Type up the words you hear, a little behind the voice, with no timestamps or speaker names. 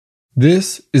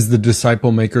This is the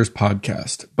Disciple Makers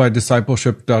Podcast by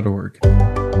Discipleship.org.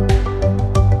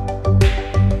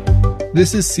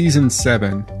 This is Season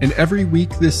 7, and every week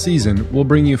this season we'll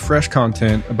bring you fresh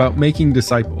content about making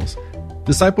disciples.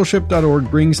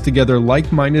 Discipleship.org brings together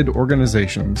like-minded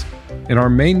organizations, and our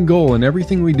main goal in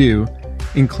everything we do,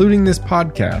 including this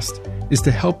podcast, is to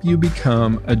help you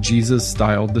become a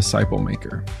Jesus-style disciple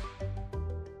maker.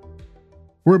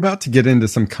 We're about to get into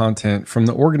some content from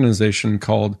the organization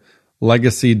called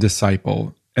Legacy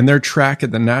Disciple and their track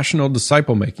at the National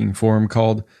Disciple Making Forum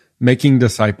called Making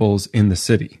Disciples in the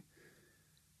City.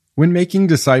 When making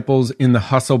disciples in the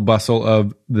hustle bustle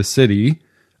of the city,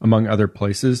 among other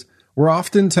places, we're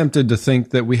often tempted to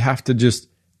think that we have to just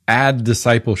add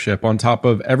discipleship on top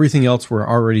of everything else we're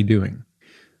already doing.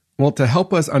 Well, to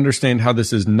help us understand how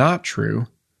this is not true,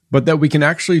 but that we can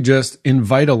actually just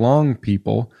invite along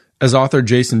people, as author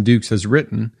Jason Dukes has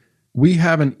written, we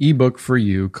have an ebook for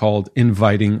you called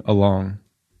Inviting Along.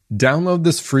 Download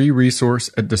this free resource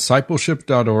at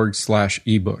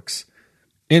discipleship.org/ebooks.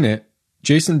 In it,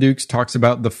 Jason Dukes talks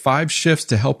about the 5 shifts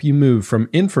to help you move from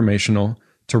informational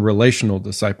to relational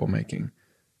disciple making.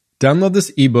 Download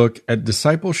this ebook at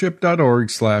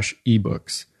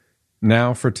discipleship.org/ebooks.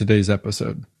 Now for today's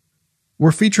episode.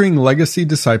 We're featuring Legacy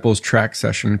Disciples track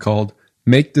session called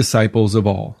Make Disciples of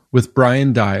All, with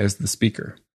Brian Dye as the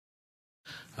speaker.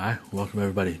 Hi, welcome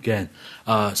everybody again.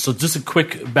 So just a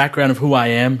quick background of who I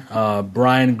am.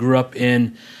 Brian grew up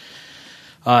in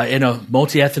a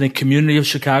multi-ethnic community of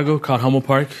Chicago called Hummel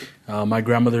Park. My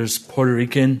grandmother's Puerto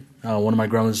Rican. One of my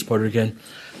grandmothers is Puerto Rican.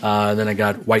 Then I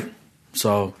got white.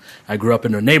 So I grew up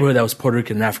in a neighborhood that was Puerto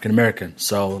Rican and African American.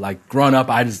 So like growing up,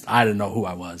 I didn't know who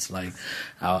I was. Like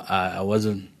I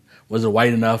wasn't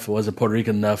white enough, wasn't Puerto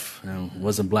Rican enough,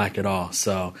 wasn't black at all.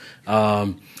 So,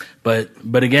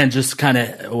 but again, just kind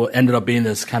of ended up being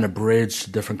this kind of bridge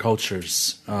to different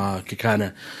cultures. Could kind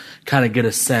of get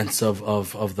a sense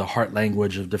of the heart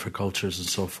language of different cultures and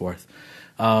so forth.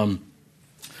 My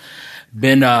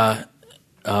wife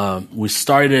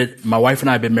and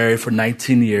I have been married for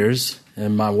 19 years,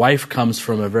 and my wife comes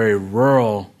from a very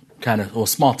rural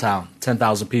small town,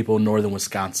 10,000 people in northern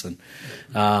Wisconsin.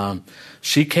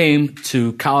 She came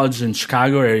to college in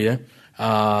Chicago area,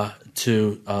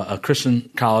 to a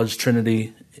Christian college,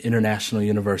 Trinity International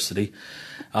University.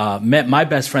 Met my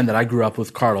best friend that I grew up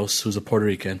with, Carlos, who's a Puerto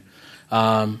Rican,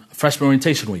 freshman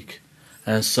orientation week.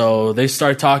 And so they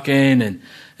started talking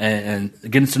and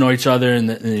getting to know each other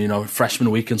in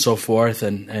freshman week and so forth.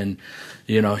 And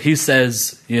he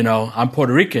says, I'm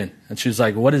Puerto Rican. And she's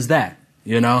like, what is that?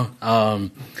 Never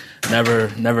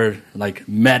like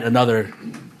met another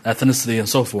ethnicity and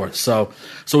so forth. So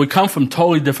we come from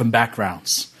totally different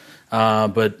backgrounds.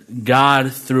 But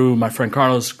God, through my friend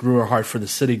Carlos, grew our heart for the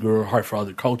city, grew our heart for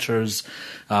other cultures.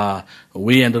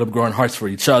 We ended up growing hearts for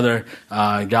each other.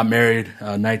 Got married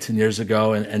 19 years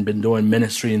ago and been doing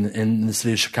ministry in the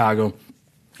city of Chicago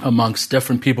amongst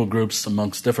different people groups,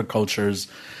 amongst different cultures,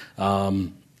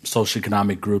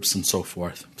 socioeconomic groups and so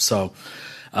forth. So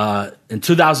in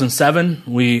 2007,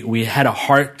 we had a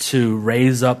heart to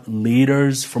raise up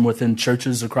leaders from within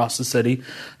churches across the city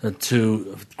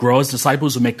to grow as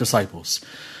disciples and make disciples,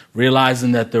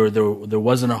 realizing that there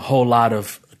wasn't a whole lot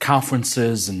of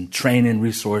conferences and training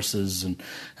resources and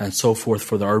so forth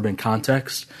for the urban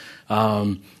context,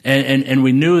 and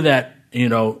we knew that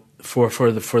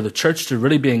for the church to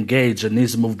really be engaged, it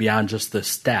needs to move beyond just the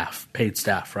staff, paid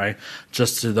staff, right?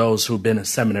 Just to those who've been in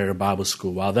seminary or Bible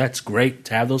school. While that's great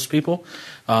to have those people,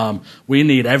 we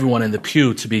need everyone in the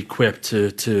pew to be equipped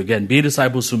to again, be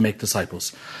disciples who make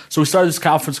disciples. So we started this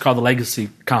conference called the Legacy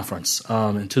Conference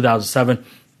in 2007.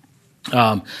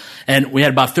 And we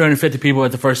had about 350 people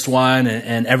at the first one,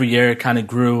 and every year it kind of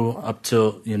grew up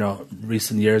to,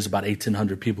 recent years, about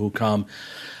 1,800 people who come.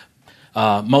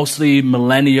 Mostly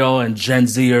millennial and Gen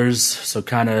Zers, so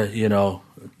kind of,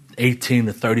 18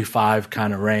 to 35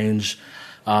 kind of range.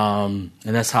 And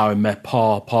that's how I met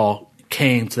Paul. Paul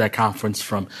came to that conference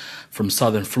from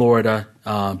Southern Florida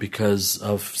because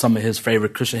of some of his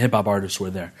favorite Christian hip-hop artists were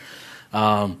there.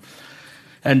 So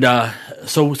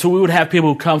we would have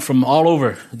people who come from all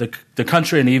over the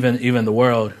country and even the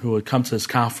world who would come to this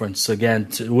conference again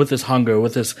with this hunger,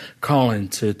 with this calling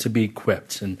to be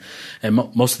equipped. And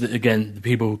most of the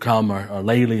people who come are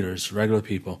lay leaders, regular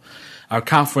people. Our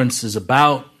conference is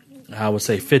about, I would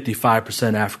say,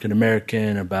 55% African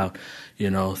American, about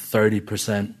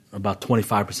 30%, about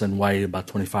 25% white, about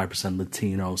 25%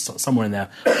 Latino, somewhere in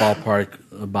that ballpark,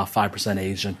 about 5%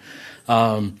 Asian.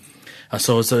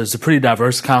 So it's a pretty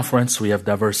diverse conference. We have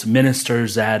diverse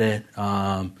ministers at it.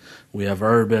 We have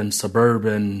urban,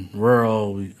 suburban,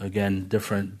 rural, again,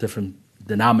 different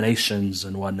denominations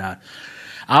and whatnot.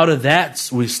 Out of that,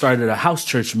 we started a house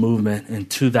church movement in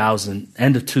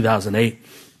end of 2008,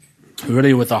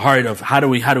 really with the heart of how do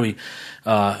we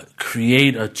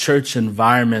create a church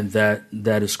environment that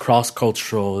is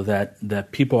cross-cultural,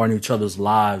 that people are in each other's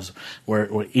lives,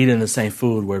 we're eating the same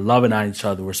food, we're loving on each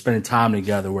other, we're spending time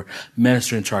together, we're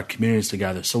ministering to our communities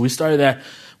together. So we started that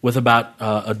with about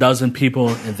a dozen people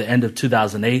at the end of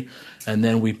 2008, and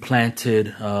then we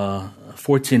planted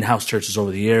 14 house churches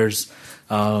over the years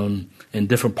in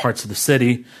different parts of the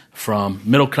city, from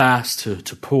middle class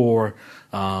to poor,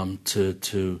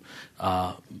 to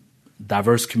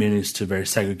diverse communities to very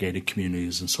segregated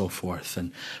communities and so forth.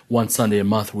 And one Sunday a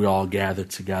month, we all gather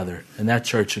together. And that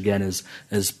church, again, is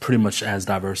pretty much as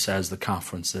diverse as the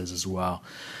conference is as well.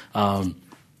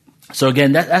 So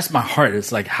again, that's my heart.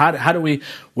 It's like, how do we,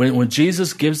 when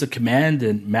Jesus gives the command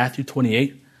in Matthew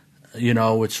 28,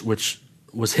 which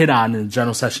was hit on in the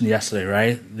general session yesterday,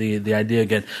 right? The idea,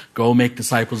 again, go make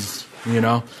disciples,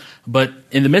 But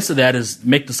in the midst of that is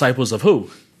make disciples of who?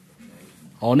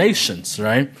 All nations,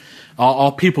 right?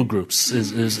 All people groups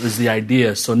is the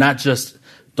idea. So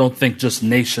don't think just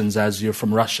nations as you're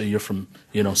from Russia, you're from,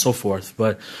 so forth.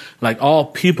 But like all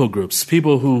people groups,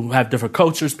 people who have different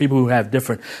cultures, people who have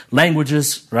different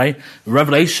languages, right?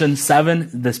 Revelation 7,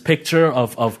 this picture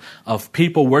of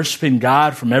people worshiping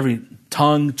God from every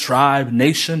tongue, tribe,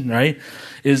 nation, right?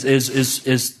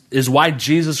 Is why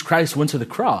Jesus Christ went to the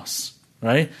cross.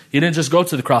 Right? He didn't just go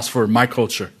to the cross for my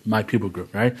culture, my people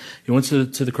group, right? He went to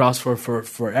the cross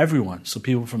for everyone. So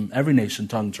people from every nation,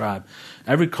 tongue, tribe,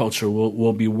 every culture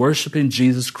will be worshiping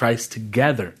Jesus Christ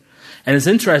together. And it's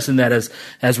interesting that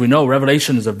as we know,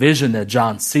 Revelation is a vision that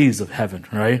John sees of heaven,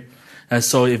 right? And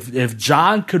so if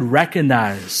John could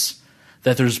recognize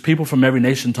that there's people from every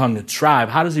nation, tongue, and tribe,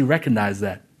 how does he recognize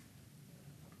that?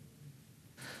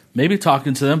 Maybe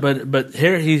talking to them, but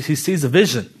here he sees a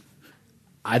vision.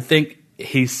 I think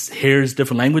he hears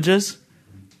different languages,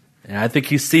 and I think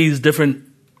he sees different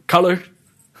color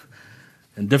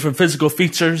and different physical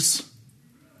features.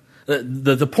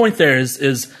 The point there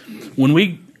is when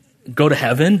we go to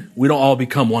heaven, we don't all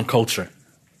become one culture.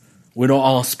 We don't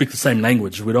all speak the same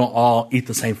language. We don't all eat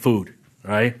the same food,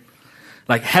 right?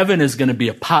 Like heaven is going to be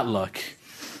a potluck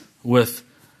with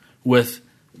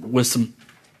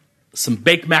some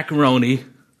baked macaroni,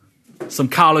 some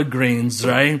collard greens,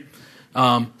 right?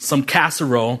 Some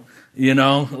casserole,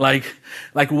 like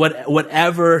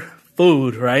whatever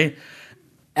food, right?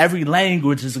 Every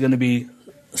language is going to be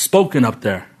spoken up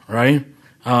there, right?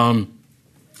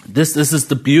 This is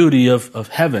the beauty of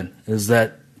heaven, is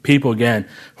that people, again,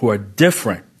 who are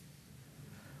different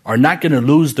are not going to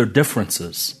lose their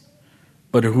differences,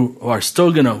 but who are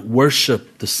still going to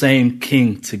worship the same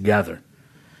King together.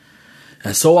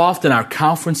 And so often our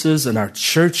conferences and our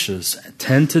churches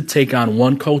tend to take on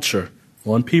one culture,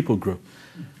 one people group.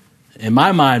 In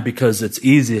my mind, because it's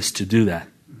easiest to do that,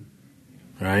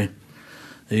 right?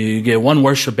 You get one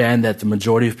worship band that the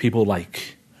majority of people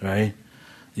like, right?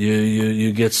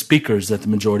 You get speakers that the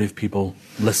majority of people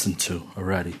listen to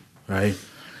already, right?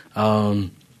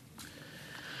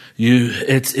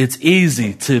 It's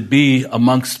easy to be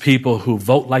amongst people who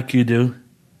vote like you do,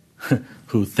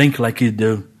 who think like you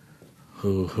do,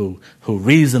 who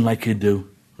reason like you do,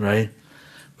 right?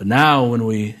 But now when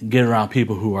we get around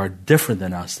people who are different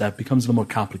than us, that becomes a little more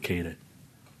complicated.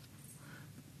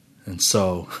 And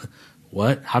so,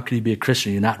 what? How can you be a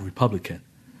Christian, you're not Republican?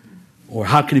 Or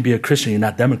how can you be a Christian, you're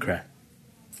not Democrat?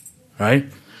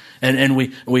 Right? And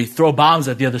we throw bombs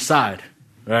at the other side,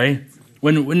 right?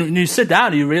 When you sit down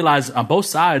and you realize on both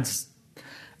sides,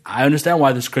 I understand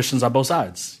why there's Christians on both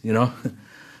sides,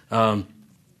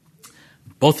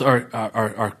 both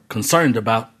are concerned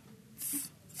about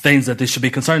things that they should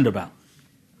be concerned about.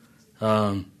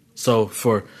 So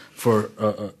for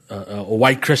a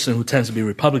white Christian who tends to be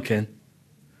Republican,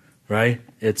 right?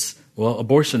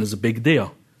 Abortion is a big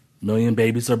deal. 1 million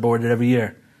babies are aborted every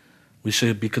year. We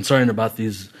should be concerned about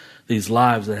these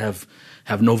lives that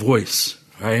have no voice,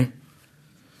 right?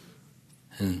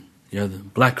 And the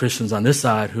black Christians on this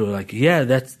side who are like, yeah,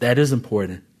 that is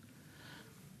important.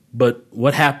 But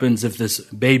what happens if this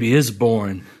baby is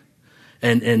born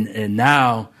and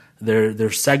now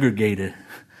they're segregated?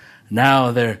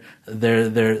 Now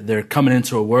they're coming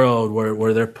into a world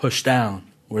where they're pushed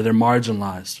down, where they're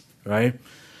marginalized, right?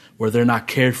 Where they're not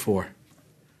cared for.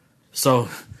 So,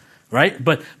 right?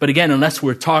 But again, unless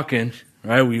we're talking,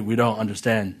 right, we don't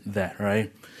understand that,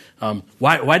 right?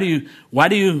 Why do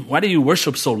you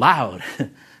worship so loud?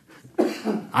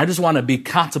 I just want to be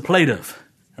contemplative,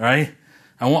 right?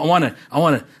 I want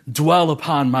to dwell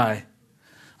upon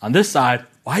on this side,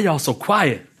 why y'all so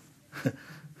quiet?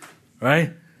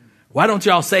 Right? Why don't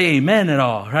y'all say amen at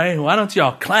all, right? Why don't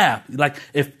y'all clap? Like,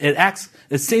 if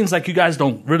it seems like you guys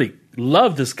don't really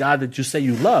love this God that you say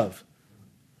you love,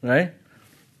 right?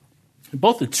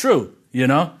 Both are true, you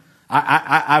know?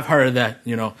 I've heard that,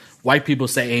 you know, white people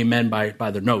say amen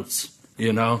by their notes,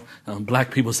 you know?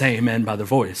 Black people say amen by their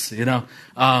voice, you know?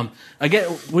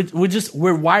 Again,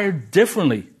 we're wired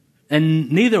differently, and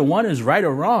neither one is right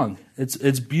or wrong.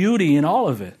 It's beauty in all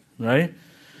of it, right?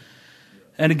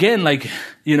 And again, like,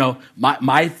 you know,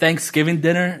 my Thanksgiving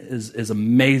dinner is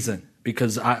amazing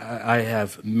because I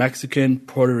have Mexican,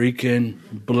 Puerto Rican,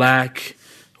 black,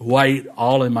 white,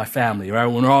 all in my family, right?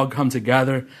 When we all come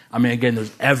together, I mean, again,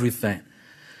 there's everything.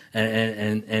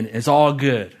 And it's all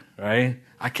good, right?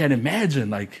 I can't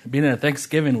imagine, like, being at a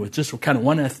Thanksgiving with just kind of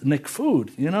one ethnic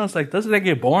food. You know, it's like, doesn't that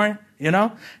get boring, you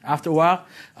know, after a while?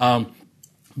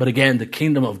 But again, the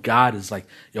kingdom of God is like,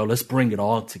 yo, let's bring it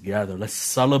all together. Let's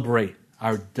celebrate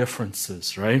our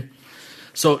differences, right?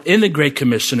 So in the Great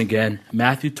Commission, again,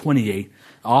 Matthew 28,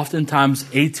 oftentimes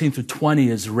 18 through 20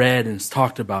 is read and is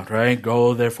talked about, right?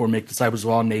 Go, therefore, make disciples of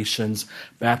all nations,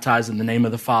 baptize in the name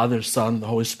of the Father, Son, and the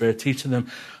Holy Spirit, teaching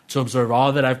them to observe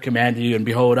all that I've commanded you, and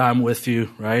behold, I'm with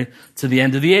you, right, to the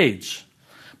end of the age.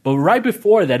 But right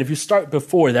before that, if you start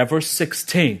before that, verse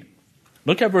 16,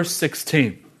 look at verse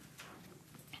 16.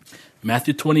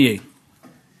 Matthew 28.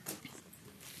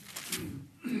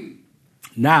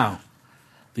 Now,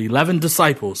 the 11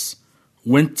 disciples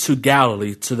went to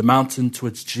Galilee, to the mountain to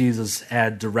which Jesus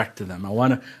had directed them. I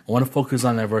want to focus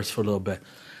on that verse for a little bit.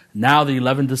 Now the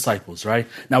 11 disciples, right?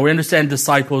 Now we understand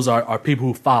disciples are people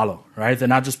who follow, right? They're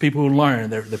not just people who learn.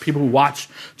 They're people who watch.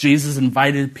 Jesus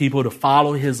invited people to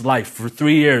follow his life. For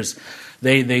 3 years,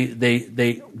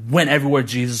 they went everywhere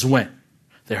Jesus went.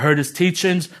 They heard his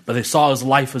teachings, but they saw his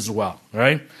life as well,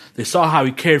 right? They saw how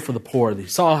he cared for the poor. They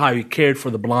saw how he cared for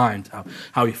the blind,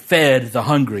 how he fed the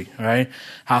hungry, right?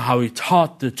 How he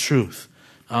taught the truth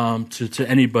to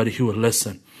anybody who would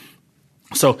listen.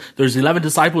 So there's 11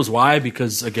 disciples. Why?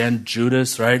 Because, again,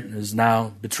 Judas, right, is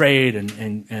now betrayed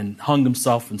and hung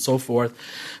himself and so forth.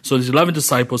 So there's 11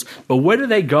 disciples. But where do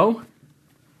they go?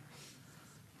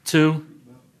 To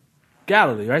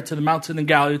Galilee, right? To the mountain in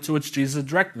Galilee to which Jesus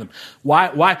directed them.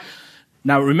 Why?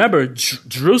 Now remember,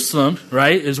 Jerusalem,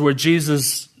 right, is where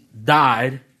Jesus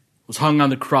died, was hung on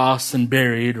the cross and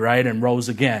buried, right, and rose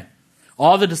again.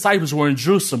 All the disciples were in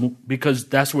Jerusalem because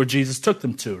that's where Jesus took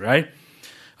them to, right?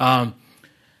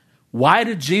 Why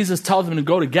did Jesus tell them to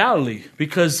go to Galilee?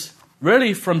 Because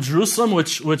really from Jerusalem,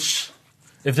 which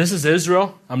if this is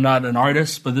Israel, I'm not an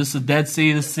artist, but this is the Dead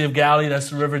Sea, the Sea of Galilee,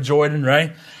 that's the River Jordan,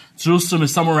 right? Jerusalem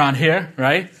is somewhere around here,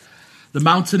 right? The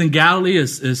mountain in Galilee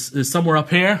is somewhere up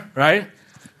here, right?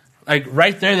 Like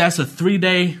right there, that's a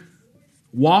 3-day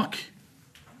walk,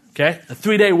 okay? A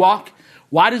 3-day walk.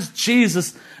 Why does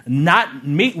Jesus not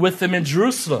meet with them in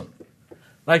Jerusalem?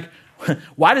 Like,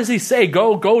 why does he say,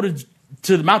 go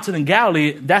to the mountain in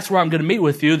Galilee? That's where I'm going to meet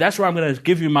with you. That's where I'm going to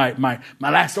give you my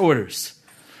last orders.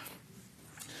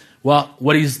 Well,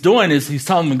 what he's doing is he's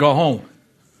telling them to go home.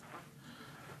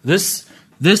 This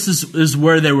is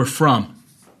where they were from.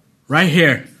 Right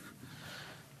here.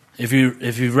 If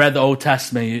you've read the Old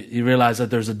Testament, you realize that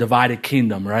there's a divided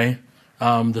kingdom, right?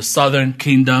 The southern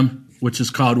kingdom, which is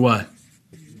called what?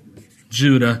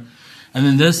 Judah. And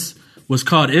then this was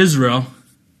called Israel,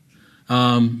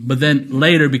 but then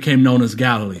later became known as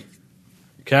Galilee.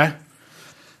 Okay?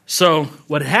 So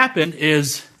what happened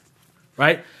is,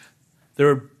 right, there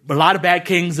were a lot of bad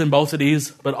kings in both of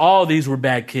these, but all of these were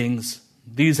bad kings.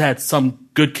 These had some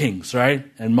good kings, right?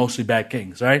 And mostly bad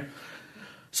kings, right?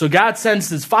 So God sends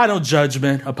his final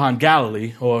judgment upon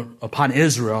Galilee, or upon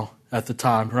Israel at the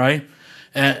time, right?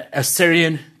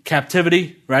 Assyrian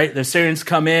captivity, right? The Assyrians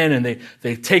come in and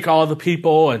they take all the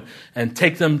people and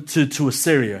take them to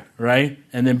Assyria, right?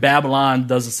 And then Babylon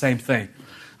does the same thing.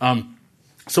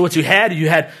 So what you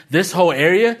had this whole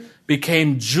area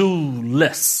became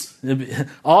Jewless.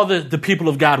 All the people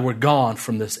of God were gone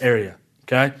from this area,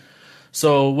 okay?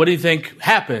 So what do you think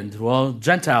happened? Well,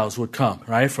 Gentiles would come,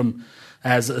 right?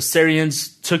 As Assyrians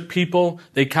took people,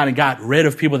 they kind of got rid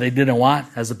of people they didn't want.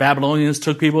 As the Babylonians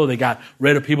took people, they got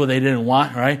rid of people they didn't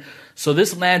want, right? So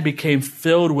this land became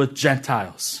filled with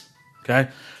Gentiles,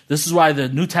 okay? This is why the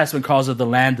New Testament calls it the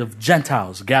land of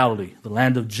Gentiles, Galilee, the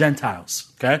land of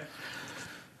Gentiles, okay?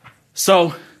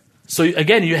 So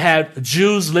again, you had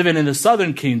Jews living in the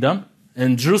southern kingdom,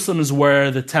 and Jerusalem is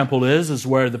where the temple is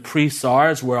where the priests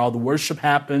are, is where all the worship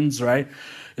happens, right?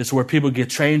 It's where people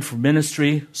get trained for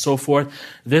ministry, so forth.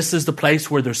 This is the place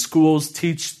where their schools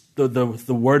teach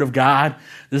the Word of God.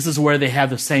 This is where they have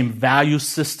the same value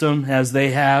system as they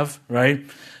have, right?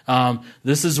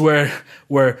 This is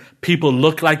where people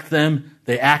look like them,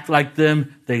 they act like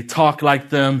them, they talk like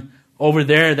them. Over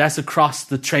there, that's across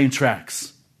the train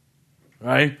tracks,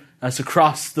 right? That's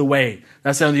across the way.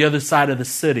 That's on the other side of the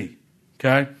city,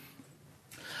 okay?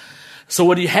 So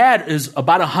what you had is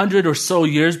about 100 or so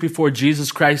years before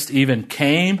Jesus Christ even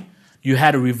came, you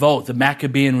had a revolt, the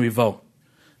Maccabean revolt.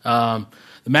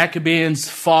 The Maccabeans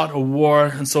fought a war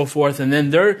and so forth, and then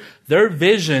their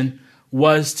vision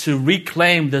was to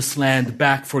reclaim this land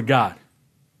back for God.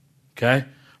 Okay?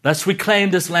 Let's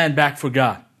reclaim this land back for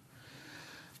God.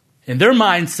 In their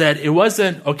mindset, it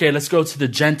wasn't, okay, let's go to the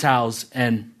Gentiles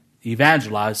and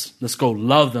evangelize. Let's go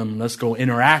love them. Let's go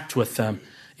interact with them.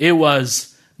 It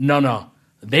was, no,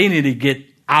 they need to get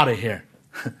out of here.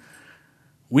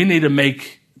 We need to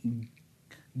make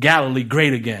Galilee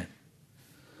great again.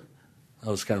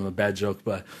 That was kind of a bad joke,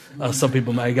 but some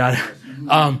people might have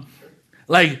got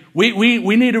it.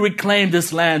 We need to reclaim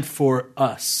this land for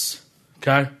us,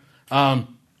 okay? And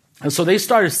so they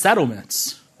started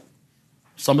settlements.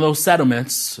 Some of those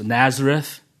settlements,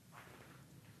 Nazareth,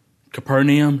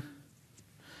 Capernaum.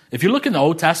 If you look in the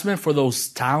Old Testament for those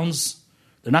towns,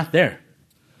 they're not there.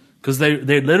 Because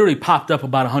they literally popped up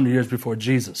about 100 years before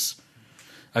Jesus.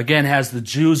 Again, as the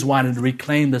Jews wanted to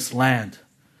reclaim this land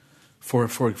for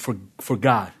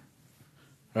God.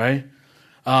 Right?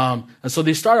 And so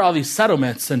they started all these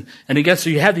settlements. And again, so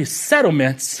you have these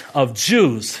settlements of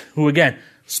Jews who, again,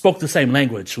 spoke the same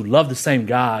language, who loved the same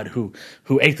God, who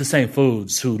ate the same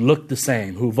foods, who looked the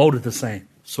same, who voted the same,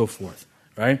 so forth,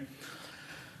 right?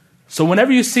 So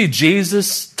whenever you see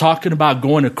Jesus talking about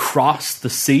going across the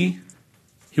sea,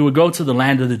 he would go to the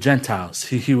land of the Gentiles.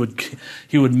 He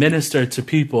would minister to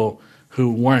people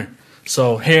who weren't.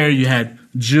 So here you had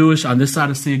Jewish, on this side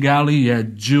of the Sea of Galilee, you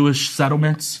had Jewish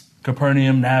settlements,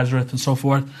 Capernaum, Nazareth, and so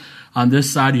forth. On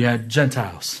this side, you had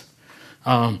Gentiles.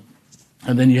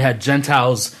 And then you had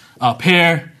Gentiles up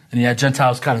here, and you had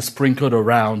Gentiles kind of sprinkled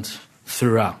around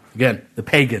throughout. Again, the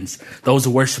pagans, those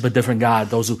who worship a different God,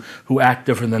 those who act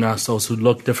different than us, those who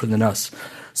look different than us.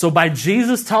 So by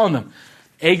Jesus telling them,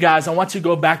 hey guys, I want you to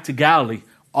go back to Galilee,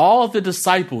 all of the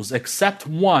disciples except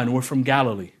one were from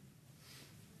Galilee.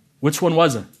 Which one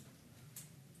wasn't?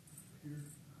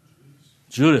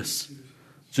 Judas.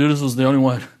 Judas was the only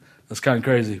one. That's kind of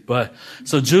crazy. But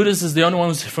so Judas is the only one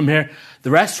who's from here.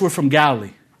 The rest were from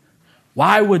Galilee.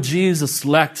 Why would Jesus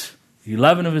select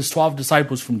 11 of his 12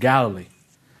 disciples from Galilee?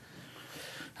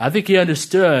 I think he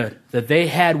understood that they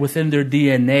had within their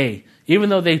DNA, even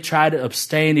though they tried to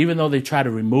abstain, even though they tried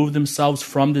to remove themselves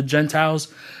from the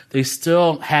Gentiles, they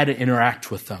still had to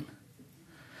interact with them.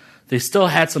 They still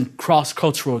had some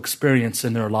cross-cultural experience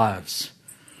in their lives.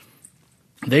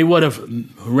 They would have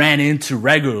ran into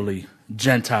regularly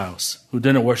Gentiles who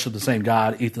didn't worship the same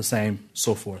God, eat the same,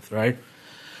 so forth, right?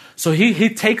 So he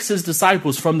takes his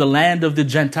disciples from the land of the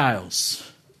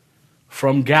Gentiles,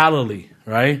 from Galilee,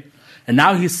 right? And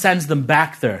now he sends them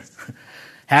back there.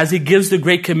 As he gives the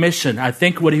Great Commission, I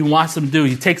think what he wants them to do,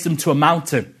 he takes them to a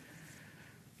mountain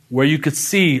where you could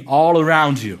see all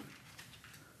around you.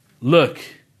 Look,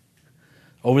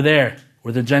 over there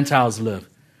where the Gentiles live.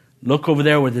 Look over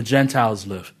there where the Gentiles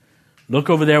live. Look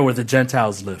over there where the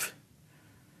Gentiles live.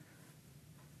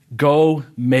 Go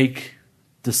make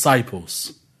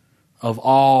disciples of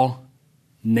all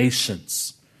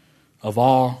nations, of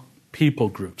all people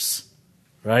groups,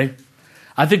 right?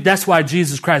 I think that's why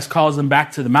Jesus Christ calls them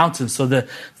back to the mountain, so that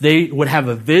they would have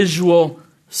a visual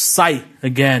sight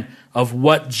again of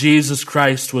what Jesus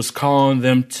Christ was calling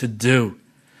them to do.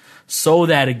 So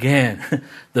that again,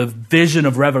 the vision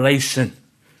of Revelation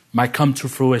might come to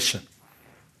fruition.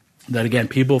 That again,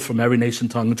 people from every nation,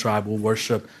 tongue, and tribe will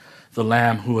worship the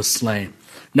Lamb who was slain.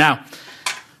 Now,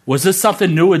 was this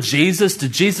something new with Jesus?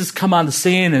 Did Jesus come on the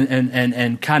scene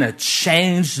and kind of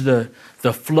change the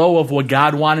flow of what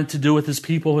God wanted to do with his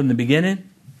people in the beginning?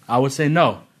 I would say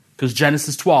no, because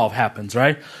Genesis 12 happens,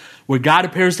 right? Where God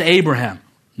appears to Abraham,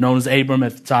 known as Abram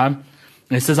at the time,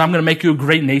 and he says, I'm going to make you a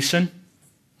great nation,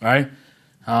 right?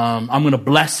 I'm going to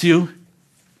bless you,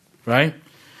 right?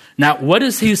 Now, what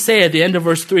does he say at the end of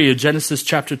verse 3 of Genesis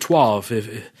chapter 12?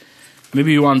 If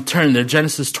maybe you want to turn there,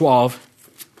 Genesis 12.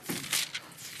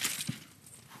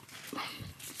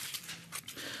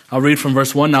 I'll read from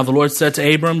verse 1. Now the Lord said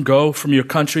to Abram, go from your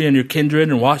country and your kindred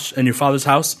and your father's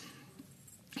house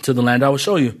to the land I will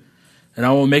show you. And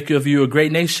I will make of you a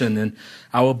great nation, and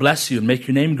I will bless you and make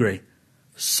your name great,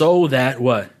 so that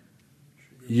what?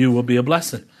 You will be a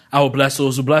blessing. I will bless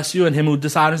those who bless you, and him who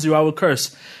dishonors you I will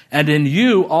curse. And in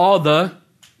you all the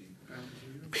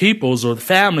peoples or the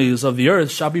families of the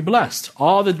earth shall be blessed.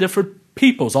 All the different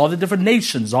peoples, all the different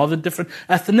nations, all the different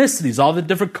ethnicities, all the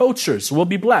different cultures will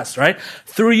be blessed, right?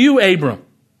 Through you, Abram.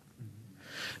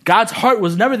 God's heart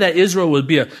was never that Israel would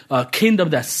be a kingdom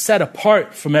that's set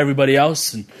apart from everybody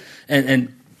else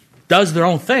and does their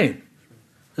own thing.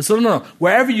 So no.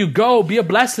 Wherever you go, be a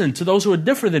blessing to those who are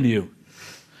different than you.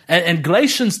 And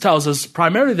Galatians tells us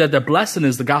primarily that the blessing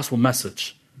is the gospel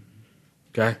message.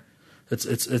 Okay?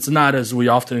 It's not as we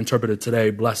often interpret it today,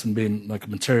 blessing being like a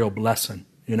material blessing,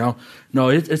 you know? No,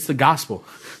 it's the gospel.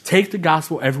 Take the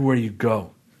gospel everywhere you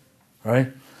go. All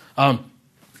right?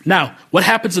 Now, what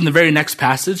happens in the very next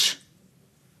passage?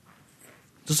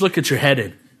 Just look at your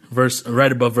heading,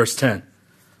 right above verse 10.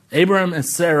 Abraham and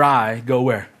Sarai go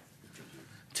where?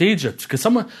 To Egypt. Could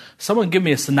someone give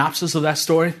me a synopsis of that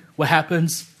story? What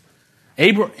happens?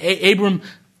 Abram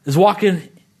is walking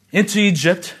into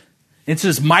Egypt, into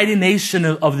this mighty nation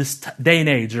of this day and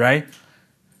age, right?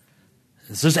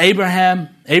 It's just Abram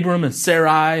and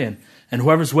Sarai and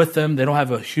whoever's with them. They don't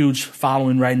have a huge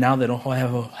following right now. They don't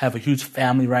have a huge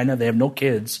family right now. They have no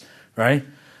kids, right?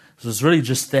 So it's really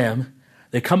just them.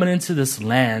 They're coming into this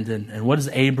land, and what does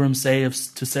Abram say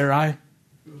to Sarai?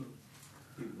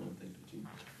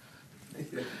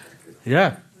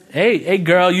 Yeah. Hey,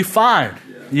 girl, you fine,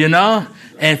 you know?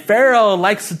 And Pharaoh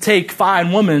likes to take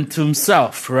fine women to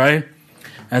himself, right?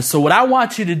 And so what I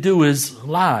want you to do is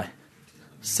lie.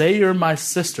 Say you're my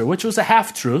sister, which was a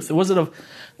half-truth. It wasn't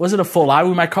a full lie.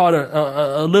 We might call it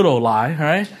a little lie,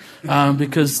 right?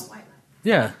 Because,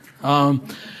 yeah.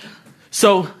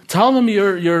 So tell them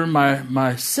you're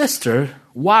my sister.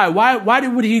 Why? Why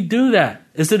would he do that?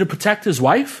 Is it to protect his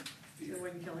wife?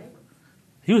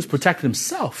 He was protecting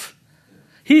himself.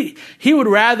 He would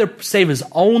rather save his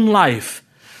own life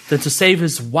than to save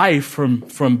his wife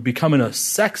from becoming a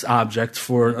sex object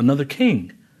for another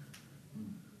king.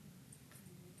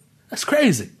 That's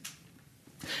crazy.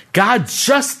 God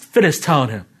just finished telling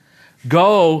him,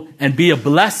 go and be a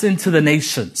blessing to the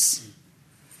nations.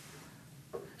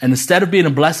 And instead of being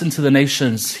a blessing to the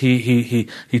nations, he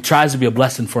tries to be a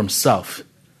blessing for himself.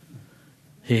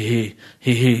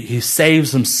 He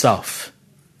saves himself,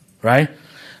 right?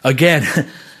 Again,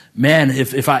 man,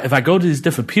 if I go to these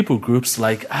different people groups,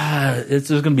 like there's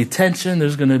going to be tension,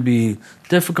 there's going to be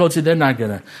difficulty. They're not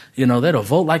going to, they don't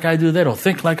vote like I do, they don't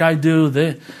think like I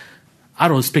do, I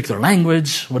don't speak their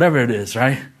language, whatever it is,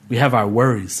 right? We have our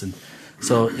worries, and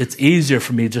so it's easier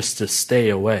for me just to stay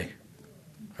away,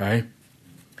 right?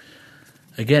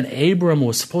 Again, Abram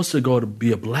was supposed to go to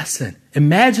be a blessing.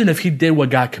 Imagine if he did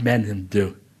what God commanded him to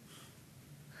do.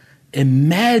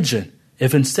 Imagine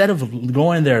if instead of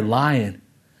going there lying,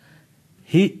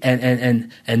 he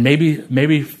and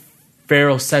maybe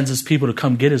Pharaoh sends his people to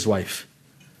come get his wife.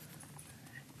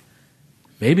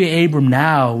 Maybe Abram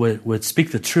now would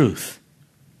speak the truth.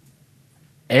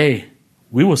 Hey,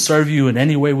 we will serve you in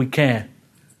any way we can,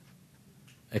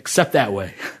 except that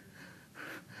way.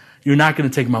 You're not going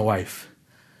to take my wife.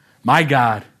 My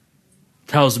God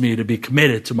tells me to be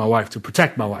committed to my wife, to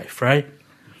protect my wife, right?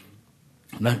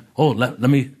 Let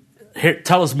me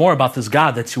tell us more about this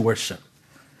God that you worship.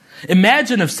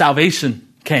 Imagine if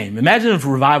salvation came. Imagine if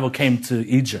revival came to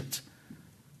Egypt.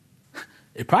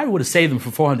 It probably would have saved them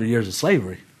from 400 years of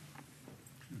slavery.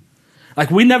 Like,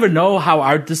 we never know how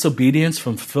our disobedience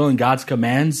from fulfilling God's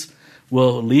commands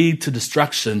will lead to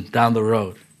destruction down the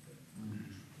road.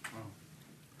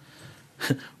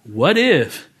 What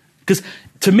if? Because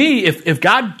to me, if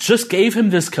God just gave him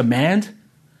this command,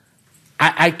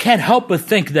 I can't help but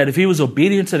think that if he was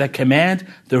obedient to that command,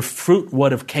 the fruit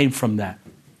would have came from that.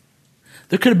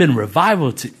 There could have been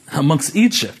revival amongst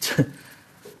Egypt.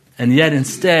 And yet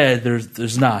instead,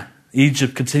 there's not.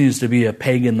 Egypt continues to be a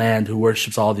pagan land who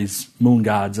worships all these moon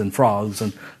gods and frogs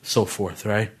and so forth,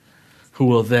 right? Who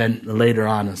will then later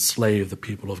on enslave the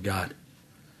people of God.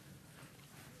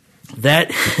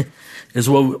 That is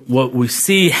what we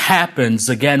see happens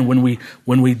again when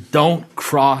we don't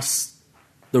cross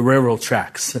the railroad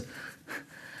tracks.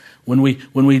 When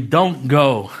we don't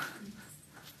go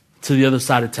to the other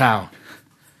side of town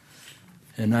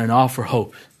and offer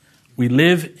hope. We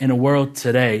live in a world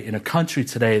today, in a country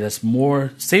today that's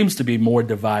seems to be more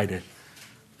divided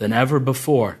than ever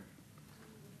before.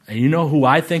 And you know who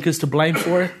I think is to blame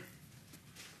for it?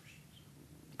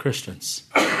 Christians.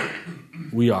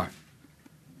 We are.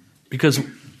 Because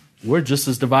we're just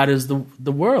as divided as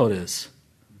the world is.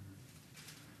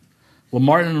 What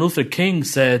Martin Luther King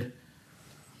said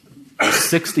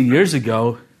 60 years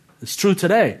ago is true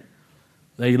today.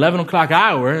 The 11 o'clock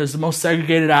hour is the most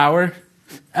segregated hour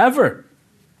ever.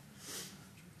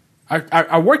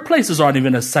 Our workplaces aren't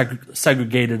even as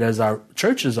segregated as our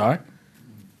churches are.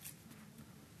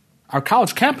 Our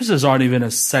college campuses aren't even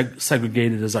as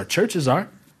segregated as our churches are.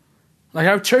 Like,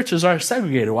 our churches are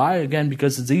segregated. Why? Again,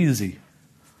 because it's easy.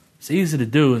 It's easy to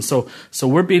do. And so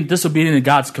we're being disobedient to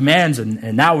God's commands,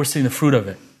 and now we're seeing the fruit of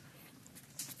it.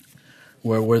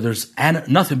 Where there's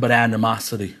nothing but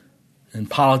animosity and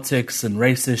politics and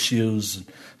race issues and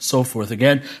so forth.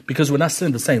 Again, because we're not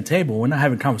sitting at the same table. We're not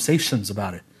having conversations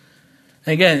about it.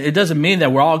 And again, it doesn't mean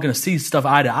that we're all going to see stuff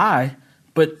eye to eye,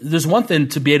 but there's one thing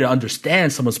to be able to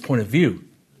understand someone's point of view.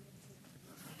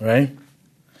 Right?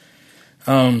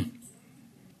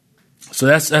 So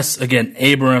that's again,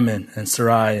 Abram and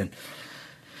Sarai. And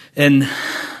in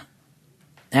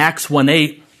Acts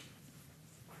 1:8,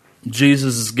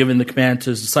 Jesus is giving the command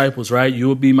to his disciples, right? You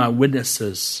will be my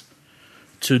witnesses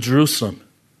to Jerusalem,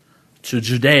 to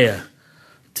Judea,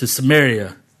 to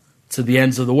Samaria, to the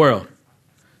ends of the world.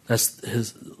 That's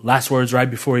his last words right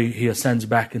before he ascends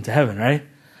back into heaven, right?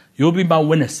 You will be my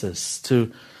witnesses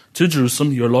to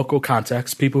Jerusalem, your local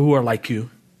context, people who are like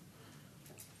you.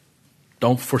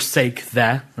 Don't forsake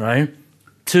that, right?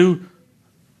 To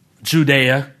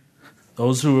Judea,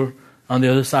 those who are on the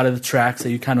other side of the tracks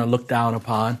that you kind of look down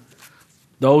upon.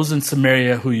 Those in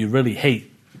Samaria who you really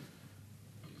hate.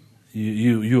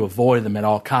 You avoid them at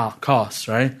all costs,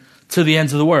 right? To the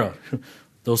ends of the world.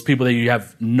 Those people that you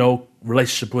have no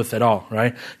relationship with at all,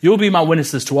 right? You'll be my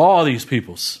witnesses to all these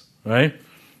peoples, right?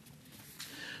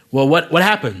 Well, what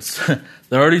happens? The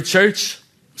early church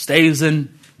stays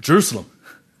in Jerusalem.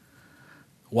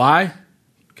 Why?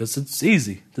 Because it's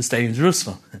easy to stay in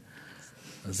Jerusalem.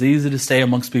 It's easy to stay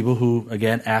amongst people who,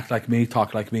 again, act like me,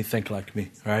 talk like me, think like me,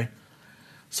 right?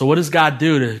 So what does God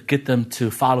do to get them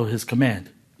to follow his command?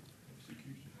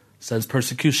 Sends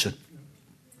persecution.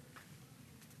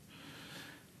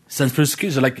 Sends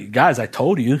persecution. Like, guys, I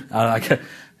told you.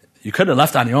 You could have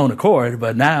left on your own accord,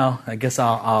 but now I guess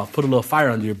I'll put a little fire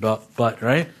under your butt,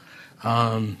 right?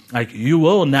 You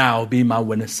will now be my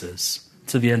witnesses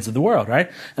to the ends of the world,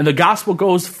 right? And the gospel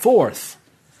goes forth.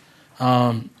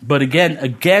 But again,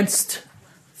 against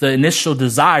the initial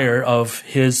desire of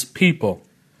his people.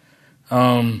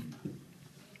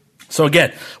 So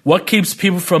again, what keeps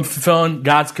people from fulfilling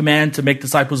God's command to make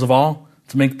disciples of all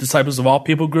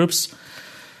people groups?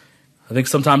 I think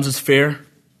sometimes it's fear.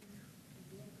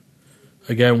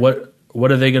 Again,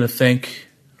 what are they going to think,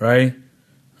 right?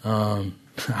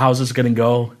 How's this going to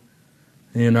go?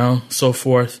 So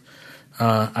forth.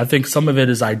 I think some of it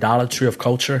is idolatry of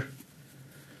culture.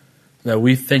 That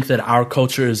we think that our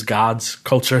culture is God's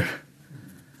culture.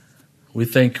 We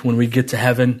think when we get to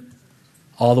heaven,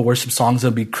 all the worship songs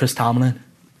will be Chris Tomlin.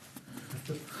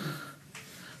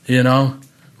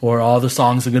 Or all the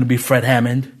songs are going to be Fred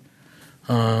Hammond.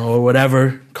 Or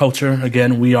whatever culture,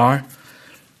 again, we are.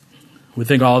 We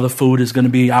think all the food is going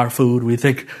to be our food. We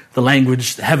think the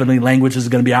heavenly language is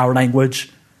going to be our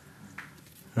language.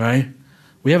 Right?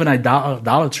 We have an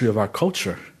idolatry of our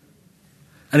culture.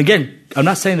 And again, I'm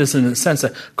not saying this in the sense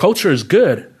that culture is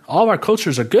good. All of our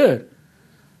cultures are good.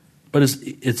 But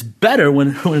it's better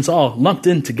when it's all lumped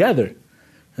in together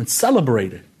and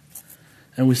celebrated.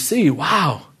 And we see,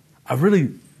 wow, I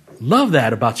really love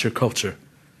that about your culture.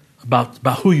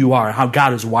 About who you are, how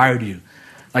God has wired you.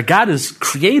 Like, God is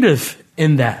creative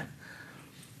in that.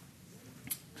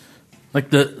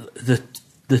 Like the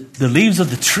leaves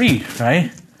of the tree,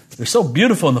 right? They're so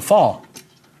beautiful in the fall.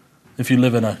 If you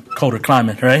live in a colder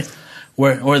climate, right?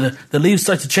 Where the leaves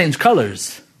start to change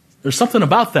colors. There's something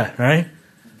about that, right?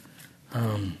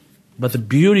 But the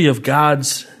beauty of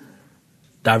God's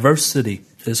diversity,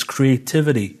 his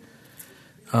creativity.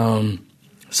 I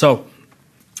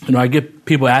get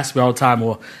people ask me all the time,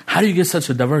 well, how do you get such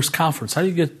a diverse conference? How do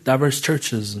you get diverse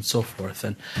churches and so forth?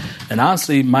 And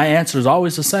honestly, my answer is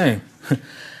always the same.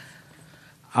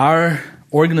 Our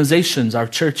organizations, our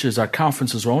churches, our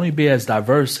conferences will only be as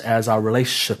diverse as our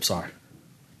relationships are.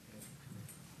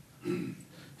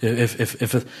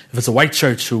 If it's a white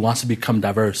church who wants to become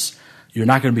diverse, you're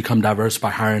not going to become diverse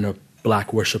by hiring a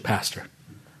black worship pastor.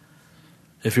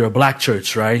 If you're a black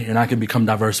church, right, you're not going to become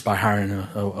diverse by hiring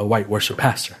a white worship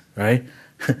pastor, right?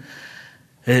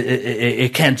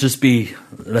 It can't just be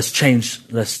let's change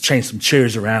some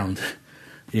chairs around,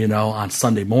 on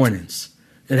Sunday mornings.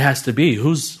 It has to be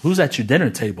who's at your dinner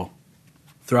table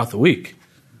throughout the week,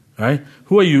 right?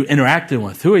 Who are you interacting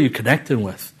with? Who are you connecting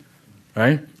with,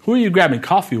 right? Who are you grabbing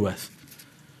coffee with?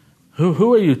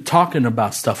 Who are you talking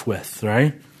about stuff with,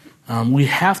 right? We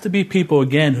have to be people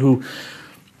again who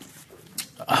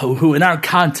in our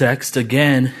context,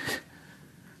 again,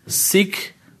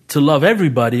 seek to love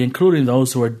everybody, including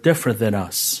those who are different than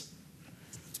us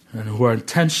and who are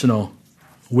intentional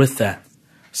with that.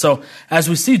 So as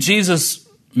we see Jesus'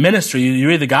 ministry, you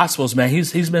read the Gospels, man,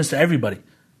 he's ministered to everybody.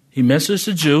 He ministers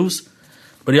to Jews,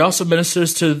 but he also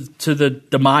ministers to the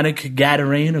demonic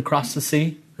Gadarene across the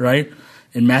sea, right?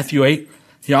 In Matthew 8.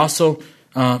 He also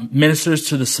ministers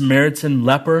to the Samaritan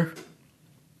leper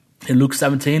in Luke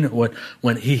 17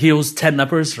 when he heals 10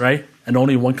 lepers, right? And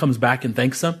only one comes back and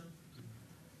thanks him.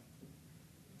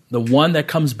 The one that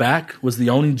comes back was the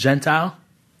only Gentile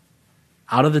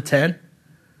out of the 10.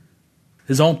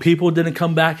 His own people didn't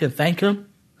come back and thank him.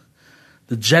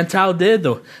 The Gentile did.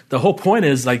 The whole point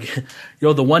is like,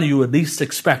 the one you would least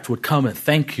expect would come and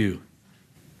thank you,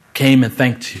 came and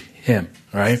thanked him,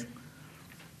 right?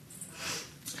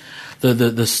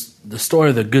 The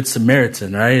story of the Good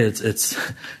Samaritan, right?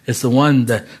 It's the one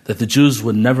that the Jews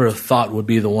would never have thought would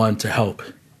be the one to help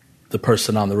the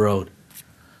person on the road.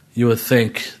 You would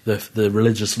think the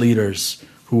religious leaders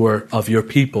who were of your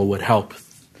people would help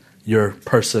your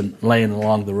person laying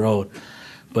along the road,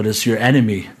 but it's your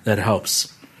enemy that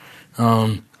helps.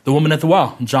 The woman at the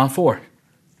well in John 4,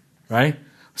 right?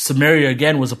 Samaria,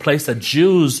 again, was a place that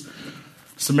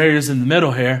Samaria's in the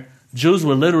middle here, Jews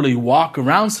would literally walk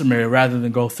around Samaria rather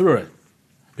than go through it.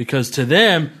 Because to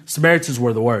them, Samaritans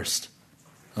were the worst.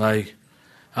 Like,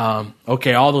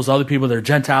 okay, all those other people, they're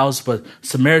Gentiles, but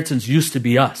Samaritans used to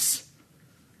be us.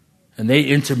 And they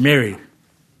intermarried. And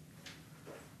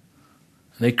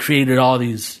they created all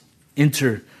these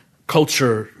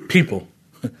interculture people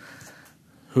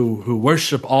who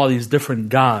worship all these different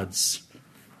gods.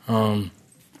 So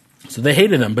they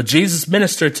hated them. But Jesus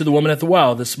ministered to the woman at the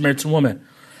well, the Samaritan woman.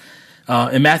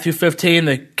 In Matthew 15,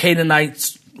 the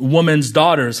Canaanite woman's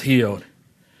daughter is healed.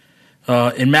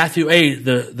 In Matthew 8,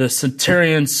 the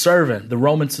centurion's servant, the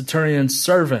Roman centurion's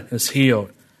servant is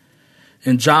healed.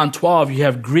 In John 12, you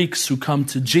have Greeks who come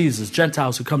to Jesus,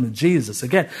 Gentiles who come to Jesus.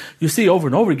 Again, you see over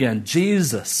and over again,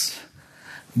 Jesus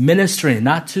ministering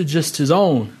not to just his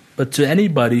own, but to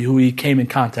anybody who he came in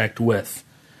contact with.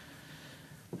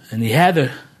 And he had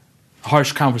the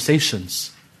harsh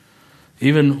conversations.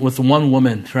 Even with one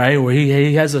woman, right, where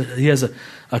he has a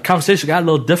conversation got a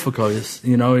little difficult.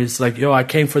 He's like, I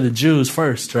came for the Jews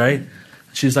first, right?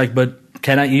 She's like, but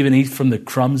can I even eat from the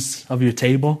crumbs of your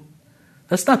table?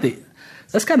 That's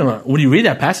kind of when you read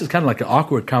that passage, it's kind of like an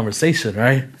awkward conversation,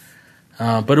 right?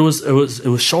 But it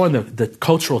was showing the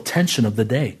cultural tension of the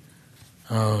day,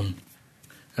 and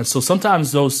so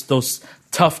sometimes those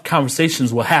tough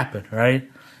conversations will happen, right?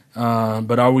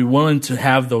 But are we willing to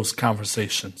have those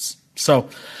conversations? So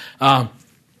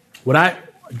what I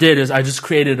did is I just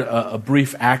created a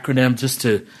brief acronym just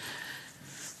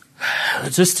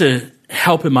to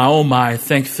help in my own mind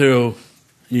think through,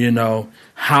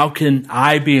 how can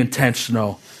I be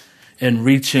intentional in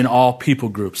reaching all people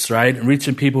groups, right? And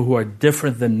reaching people who are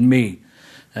different than me.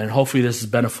 And hopefully this is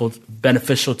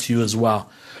beneficial to you as well.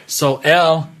 So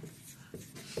L,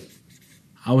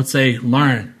 I would say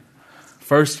learn.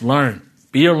 First, learn.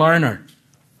 Be a learner.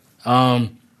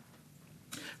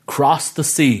 Cross the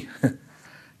sea,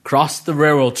 cross the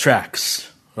railroad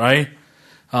tracks, right?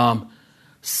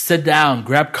 Sit down,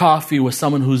 grab coffee with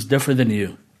someone who's different than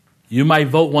you. You might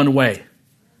vote one way,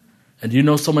 and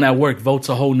someone at work votes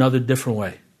a whole nother different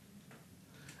way.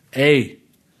 A,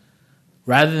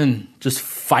 rather than just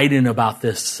fighting about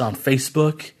this on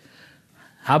Facebook,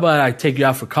 how about I take you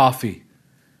out for coffee,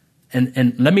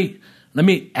 and let me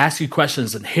ask you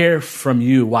questions and hear from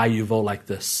you why you vote like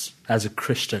this as a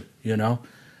Christian,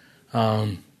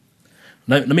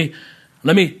 Let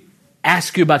me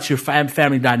ask you about your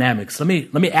family dynamics. Let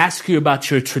me ask you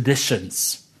about your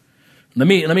traditions. Let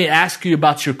me ask you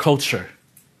about your culture.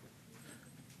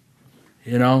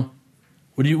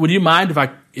 Would you mind if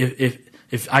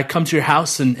I come to your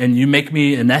house and you make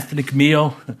me an ethnic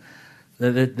meal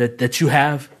that you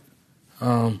have?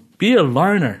 Be a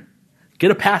learner. Get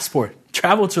a passport.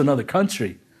 Travel to another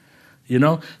country.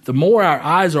 The more our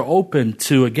eyes are open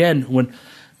to, again,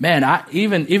 I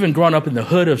even growing up in the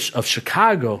hood of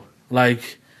Chicago,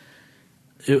 like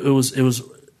it was,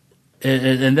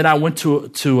 and then I went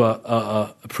to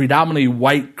a predominantly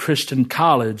white Christian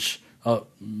college,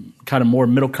 kind of more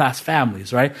middle class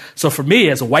families, right? So for me,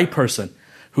 as a white person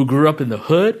who grew up in the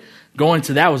hood, going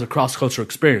to that was a cross cultural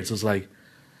experience. It was like,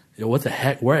 what the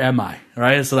heck? Where am I?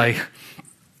 Right? It's like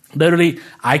literally,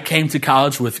 I came to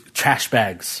college with trash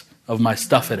bags of my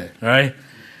stuff in it, right?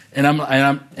 And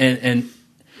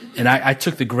I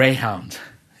took the Greyhound,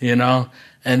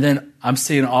 and then I'm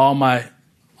seeing all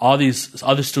these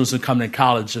other students who come to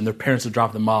college and their parents are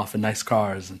dropping them off in nice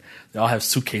cars and they all have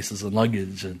suitcases and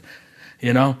luggage and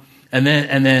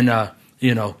then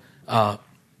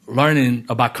learning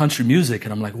about country music,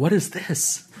 and I'm like, what is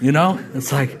this?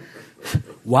 It's like,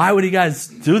 why would you guys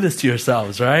do this to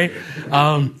yourselves, right?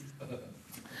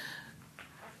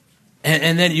 And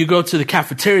then you go to the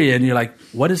cafeteria and you're like,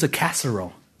 what is a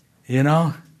casserole?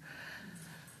 But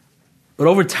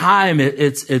over time,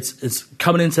 it's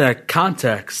coming into that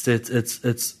context.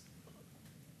 It's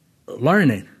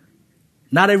learning.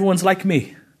 Not everyone's like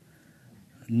me.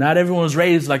 Not everyone was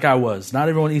raised like I was. Not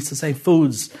everyone eats the same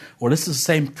foods or listens to the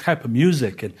same type of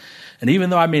music. And even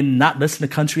though I may not listen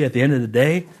to country at the end of the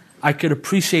day, I could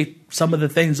appreciate some of the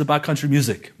things about country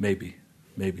music, maybe.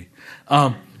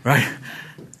 Right?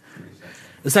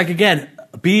 It's like, again,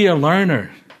 be a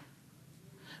learner.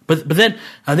 But then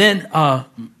I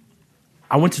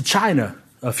went to China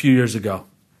a few years ago,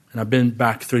 and I've been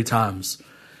back 3 times.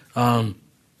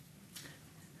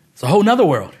 It's a whole nother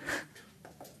world.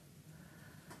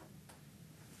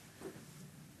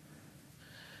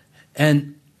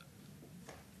 And,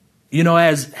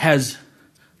 as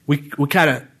we kind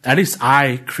of, at least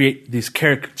I create these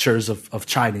caricatures of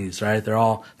Chinese, right? They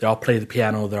all play the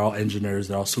piano, they're all engineers,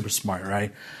 they're all super smart,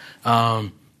 right?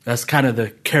 That's kind of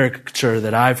the caricature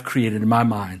that I've created in my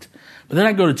mind. But then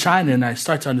I go to China and I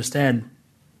start to understand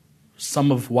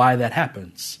some of why that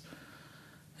happens.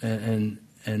 And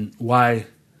why,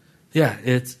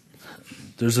 there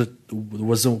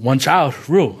was a one-child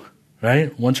rule,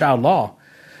 right? One-child law,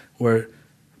 where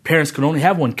parents could only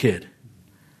have one kid.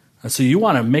 And so you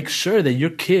want to make sure that your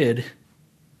kid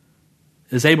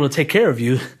is able to take care of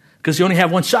you because you only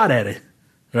have one shot at it,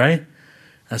 right?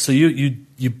 And so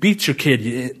you beat your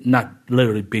kid, not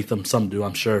literally beat them, some do,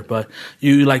 I'm sure, but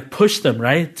you push them,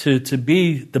 right, to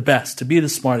be the best, to be the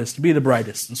smartest, to be the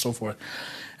brightest, and so forth.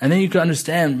 And then you can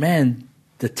understand, man,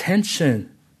 the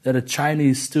tension that a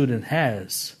Chinese student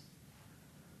has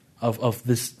of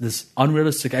this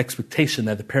unrealistic expectation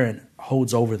that the parent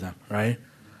holds over them, right?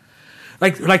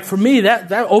 Like for me,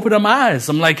 that opened up my eyes.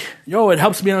 I'm like, it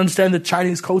helps me understand the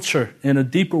Chinese culture in a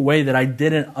deeper way that I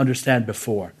didn't understand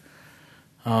before.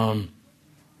 And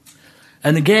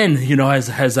again,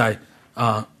 as I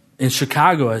in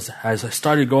Chicago, as I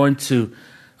started going to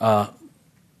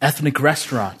ethnic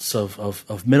restaurants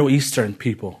of Middle Eastern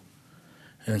people,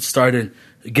 and started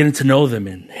getting to know them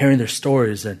and hearing their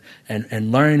stories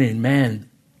and learning, man,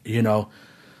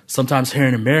 sometimes here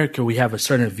in America we have a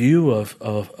certain view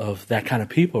of that kind of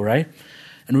people, right?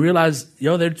 And realize,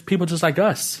 they're people just like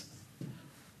us.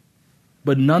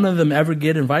 But none of them ever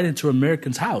get invited to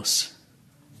American's house.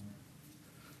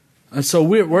 And so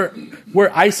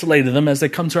we're isolating them as they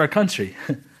come to our country.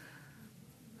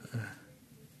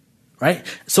 Right?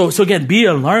 So again, be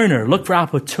a learner. Look for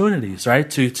opportunities, right?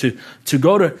 To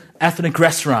go to ethnic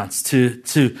restaurants,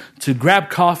 to grab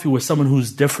coffee with someone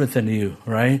who's different than you,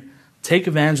 right? Take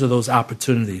advantage of those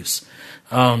opportunities.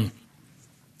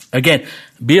 Again,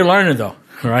 be a learner though,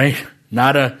 right?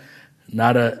 Not a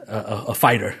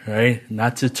fighter, right?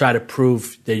 Not to try to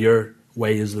prove that your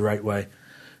way is the right way.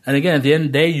 And again, at the end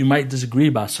of the day, you might disagree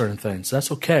about certain things.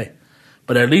 That's okay.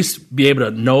 But at least be able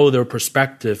to know their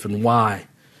perspective and why.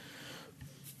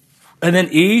 And then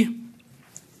E,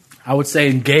 I would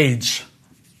say engage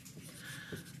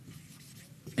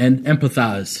and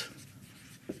empathize.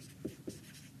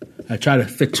 I try to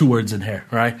fit 2 words in here,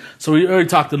 right? So we already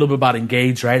talked a little bit about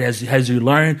engage, right? As you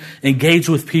learn, engage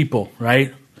with people,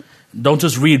 right? Don't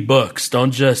just read books.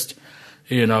 Don't just,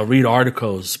 read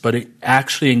articles, but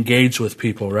actually engage with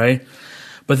people, right?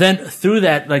 But then through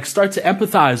that, start to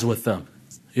empathize with them,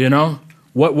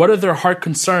 What are their heart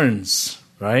concerns,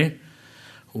 right?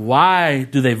 Why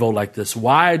do they vote like this?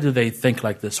 Why do they think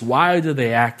like this? Why do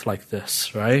they act like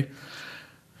this, right?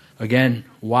 Again,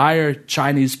 why are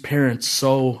Chinese parents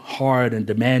so hard and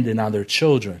demanding on their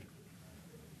children?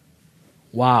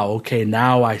 Wow, okay,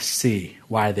 now I see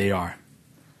why they are.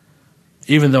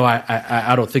 Even though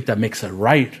I don't think that makes it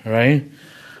right?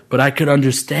 But I could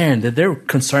understand that they're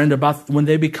concerned about when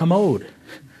they become old.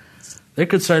 They're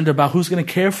concerned about who's going to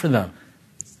care for them,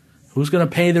 who's going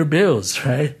to pay their bills,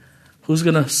 right? Who's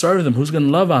going to serve them, who's going to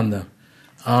love on them.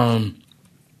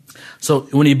 So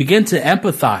when you begin to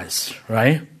empathize,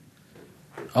 right?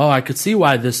 Oh, I could see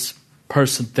why this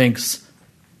person thinks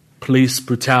police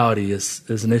brutality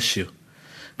is an issue.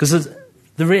 Because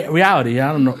the reality,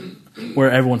 I don't know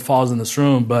where everyone falls in this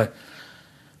room, but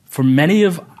for many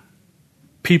of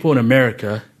people in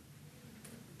America,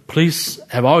 police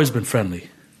have always been friendly.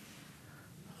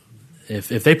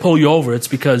 If they pull you over, it's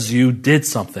because you did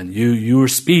something. You were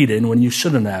speeding when you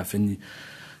shouldn't have, and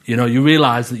you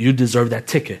realize that you deserve that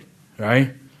ticket,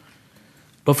 right?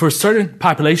 But for a certain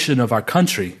population of our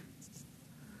country,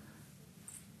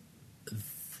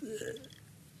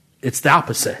 it's the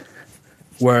opposite,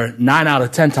 where 9 out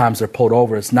of 10 times they're pulled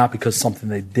over. It's not because of something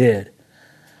they did.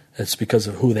 It's because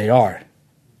of who they are.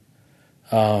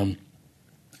 And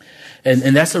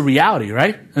that's a reality,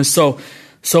 right? And so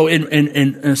in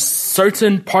a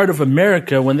certain part of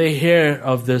America, when they hear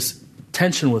of this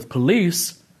tension with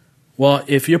police, well,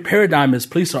 if your paradigm is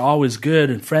police are always good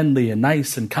and friendly and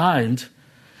nice and kind,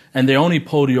 and they only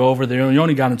pulled you over, you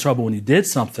only got in trouble when you did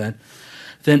something,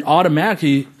 then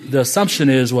automatically the assumption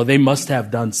is, well, they must have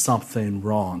done something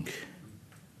wrong,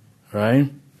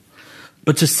 right?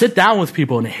 But to sit down with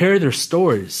people and hear their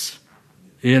stories,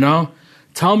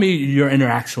 tell me your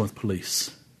interaction with police.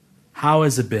 How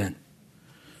has it been?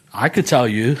 I could tell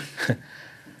you,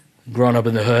 growing up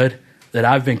in the hood, that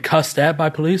I've been cussed at by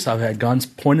police. I've had guns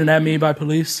pointed at me by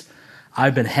police.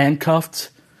 I've been handcuffed,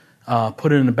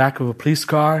 put in the back of a police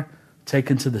car,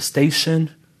 taken to the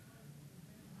station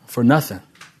for nothing.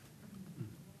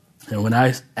 And when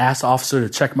I ask the officer to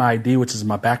check my ID, which is in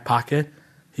my back pocket,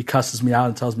 he cusses me out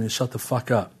and tells me to shut the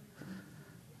fuck up.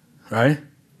 Right?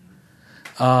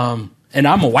 And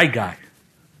I'm a white guy.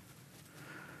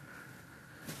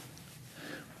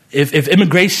 If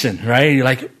immigration, right? You're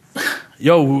like,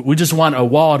 yo, we just want a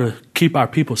wall to keep our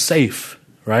people safe,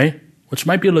 right? Which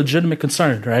might be a legitimate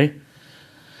concern, right?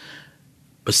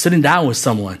 But sitting down with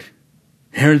someone,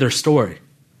 hearing their story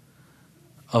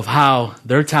of how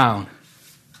their town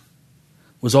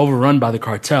was overrun by the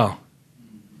cartel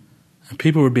and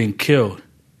people were being killed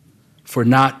for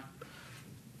not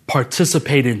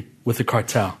participating with the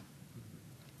cartel.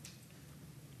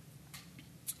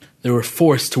 They were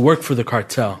forced to work for the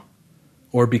cartel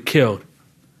or be killed.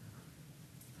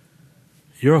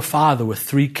 You're a father with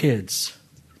 3 kids.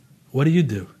 What do?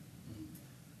 Do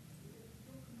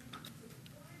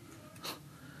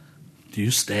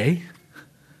you stay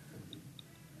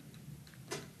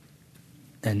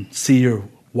and see your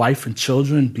wife and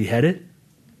children beheaded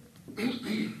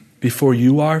before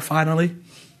you are finally?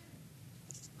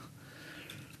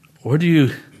 Or do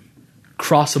you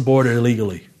cross a border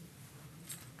illegally?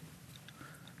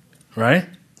 Right?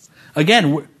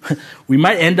 Again, we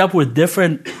might end up with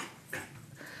different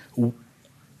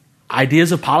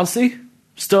ideas of policy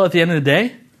still at the end of the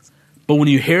day. But when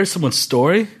you hear someone's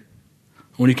story,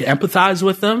 when you can empathize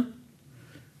with them,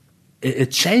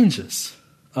 it changes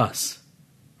us.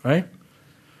 Right?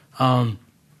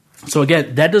 So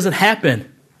again, that doesn't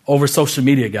happen over social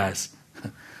media, guys.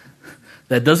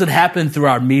 That doesn't happen through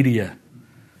our media.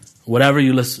 Whatever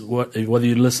you listen, whether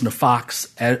you listen to Fox,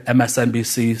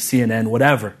 MSNBC, CNN,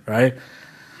 whatever, right?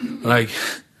 Like,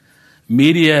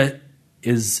 media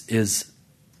is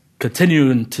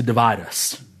continuing to divide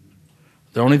us.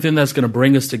 The only thing that's going to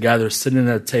bring us together is sitting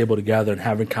at a table together and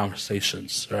having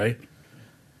conversations, right?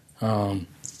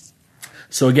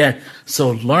 So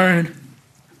learn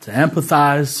to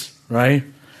empathize, right?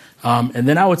 And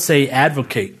then I would say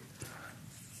advocate.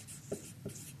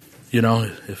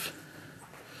 If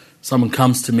someone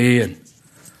comes to me and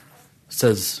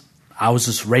says, I was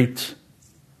just raped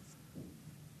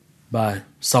by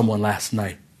someone last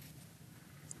night,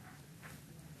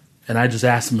 and I just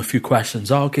ask them a few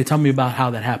questions. Oh, okay, tell me about how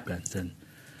that happened.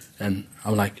 And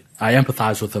I'm like, I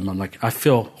empathize with them. I'm like, I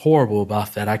feel horrible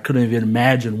about that. I couldn't even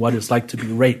imagine what it's like to be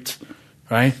raped,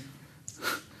 right?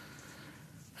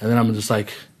 And then I'm just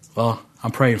like, well,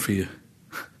 I'm praying for you.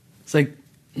 It's like,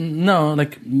 no,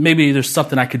 like maybe there's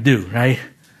something I could do, right?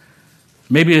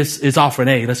 Maybe it's offering,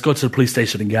 hey, let's go to the police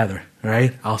station together,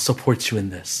 right? I'll support you in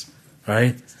this,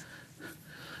 right?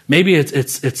 Maybe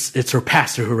it's her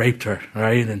pastor who raped her,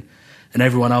 right? And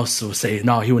everyone else will say,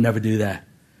 no, he would never do that.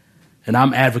 And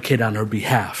I'm advocating on her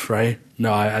behalf, right?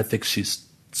 No, I think she's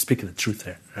speaking the truth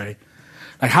there, right?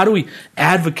 Like, how do we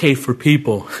advocate for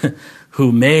people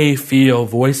who may feel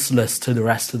voiceless to the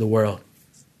rest of the world?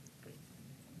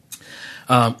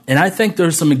 And I think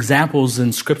there's some examples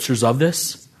in scriptures of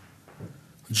this.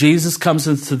 Jesus comes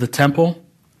into the temple,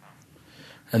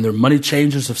 and their money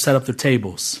changers have set up their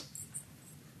tables.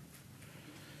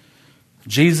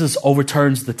 Jesus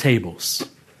overturns the tables.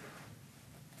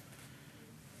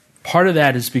 Part of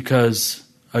that is because,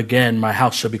 again, my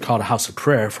house shall be called a house of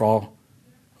prayer for all,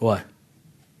 what?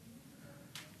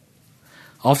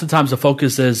 Oftentimes the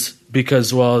focus is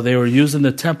because, well, they were using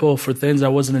the temple for things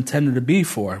that wasn't intended to be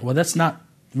for. Well, that's not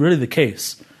really the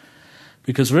case.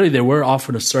 Because really they were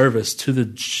offering a service to the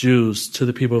Jews, to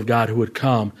the people of God who would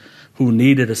come, who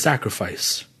needed a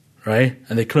sacrifice, right?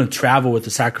 And they couldn't travel with the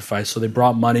sacrifice, so they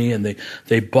brought money and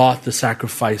they bought the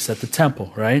sacrifice at the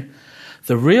temple, right?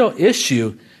 The real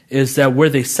issue is that where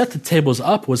they set the tables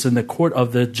up was in the court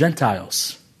of the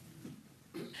Gentiles.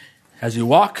 As you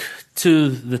walk to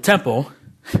the temple,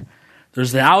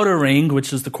 There's the outer ring,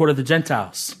 which is the court of the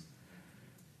Gentiles.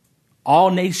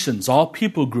 All nations, all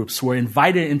people groups were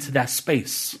invited into that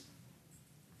space.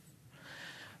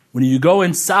 When you go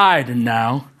inside and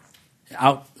now,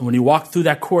 when you walk through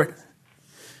that court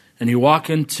and you walk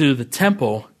into the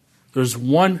temple, there's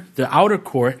the outer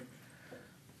court,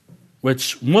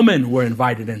 which women were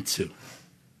invited into.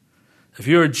 If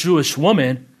you're a Jewish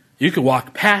woman, you could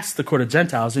walk past the court of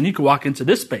Gentiles and you could walk into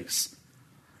this space.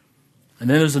 And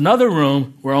then there's another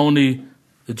room where only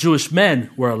the Jewish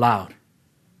men were allowed.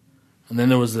 And then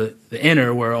there was the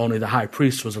inner where only the high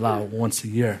priest was allowed once a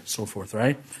year, so forth,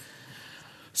 right?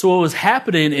 So what was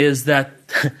happening is that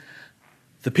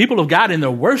the people of God in their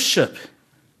worship,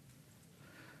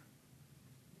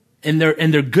 in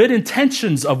their good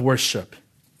intentions of worship,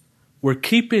 were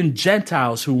keeping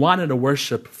Gentiles who wanted to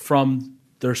worship from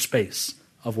their space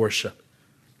of worship.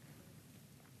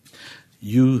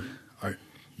 You are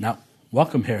not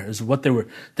welcome here, is what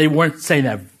they weren't saying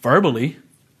that verbally,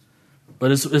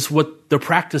 but it's what their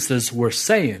practices were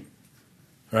saying,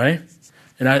 right?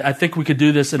 And I think we could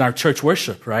do this in our church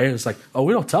worship, right? It's like, oh,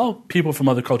 we don't tell people from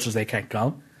other cultures they can't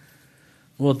come.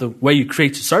 Well, the way you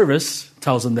create your service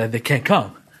tells them that they can't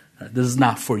come. This is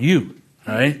not for you,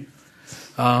 right?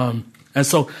 And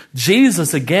so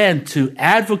Jesus, again, to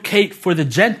advocate for the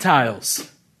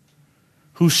Gentiles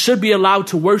who should be allowed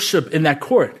to worship in that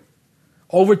court,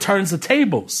 overturns the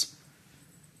tables.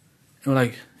 And we're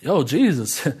like, yo,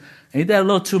 Jesus, ain't that a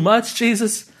little too much,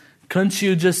 Jesus? Couldn't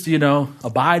you just,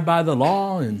 abide by the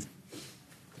law? And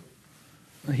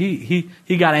he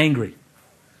got angry,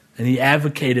 and he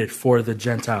advocated for the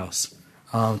Gentiles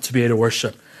to be able to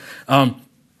worship.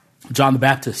 John the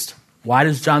Baptist. Why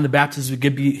does John the Baptist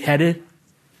get beheaded?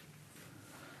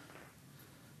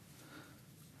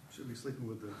 Should be sleeping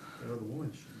with the other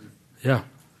woman. Yeah.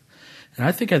 And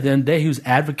I think at the end of the day, he was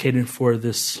advocating for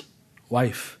this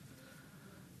wife.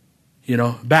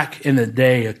 Back in the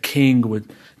day,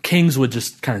 kings would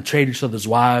just kind of trade each other's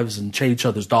wives and trade each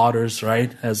other's daughters,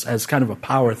 right? As kind of a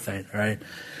power thing, right?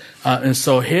 And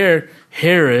so here,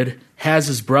 Herod has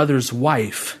his brother's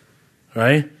wife,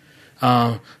 right?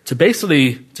 To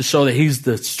show that he's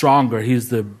the stronger, he's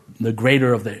the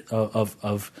greater of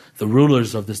the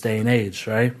rulers of this day and age,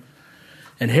 right?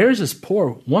 And here's this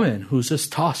poor woman who's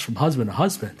just tossed from husband to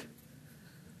husband,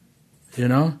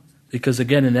 because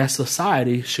again, in that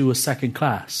society, she was second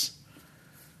class.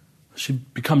 She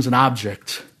becomes an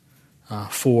object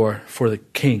for the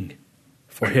king,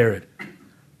 for Herod.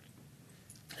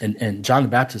 And John the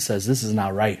Baptist says, this is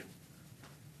not right.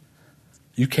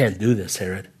 You can't do this,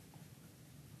 Herod.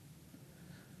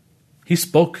 He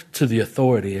spoke to the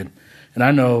authority. And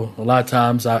I know a lot of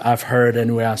times I've heard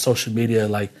anyway on social media,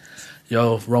 like,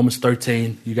 yo, Romans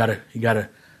 13, you gotta,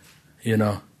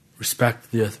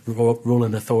 respect the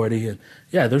ruling authority. And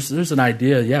yeah, there's an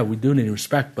idea. Yeah, we do need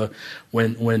respect. But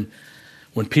when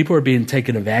people are being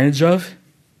taken advantage of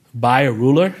by a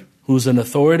ruler who's an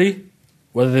authority,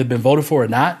 whether they've been voted for or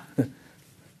not,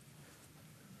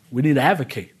 we need to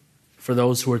advocate for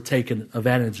those who are taken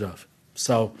advantage of.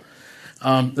 So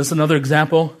this is another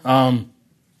example.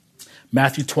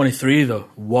 Matthew 23, the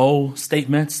woe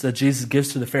statements that Jesus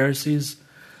gives to the Pharisees.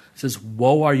 He says,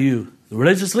 woe are you, the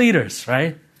religious leaders,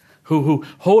 right? Who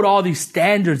hold all these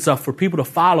standards up for people to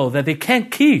follow that they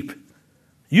can't keep.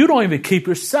 You don't even keep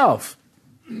yourself.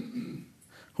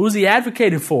 Who's he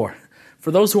advocating for?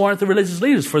 For those who aren't the religious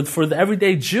leaders, for the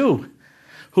everyday Jew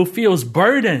who feels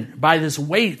burdened by this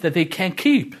weight that they can't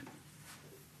keep.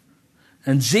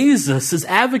 And Jesus is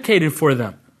advocating for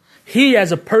them. He,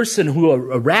 as a person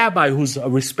a rabbi who's a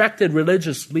respected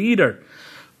religious leader,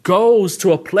 goes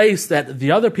to a place that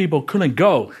the other people couldn't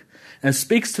go and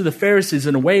speaks to the Pharisees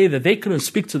in a way that they couldn't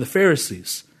speak to the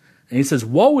Pharisees. And he says,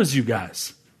 woe is you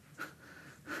guys.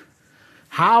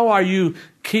 How are you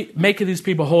making these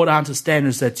people hold on to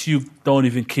standards that you don't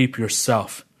even keep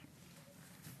yourself?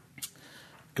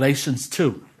 Galatians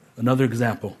 2, another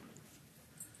example.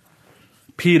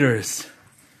 Peter is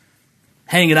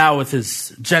hanging out with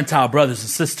his Gentile brothers and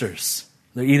sisters.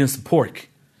 They're eating some pork.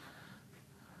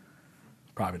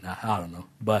 Probably not, I don't know.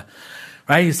 But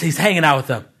right, he's hanging out with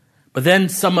them. But then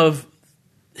some of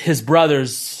his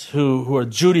brothers who are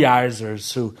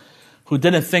Judaizers, who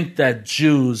didn't think that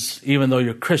Jews, even though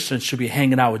you're Christians, should be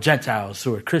hanging out with Gentiles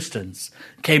who are Christians,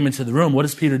 came into the room. What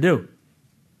does Peter do?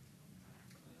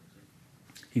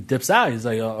 He dips out. He's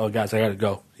like, oh guys, I got to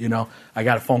go. I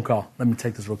got a phone call. Let me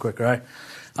take this real quick, all right?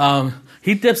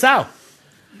 He dips out.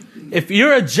 If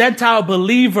you're a Gentile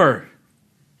believer,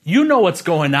 you know what's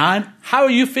going on. How are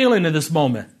you feeling in this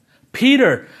moment?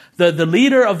 Peter, the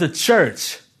leader of the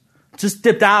church, just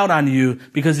dipped out on you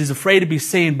because he's afraid to be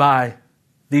seen by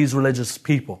these religious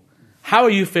people. How are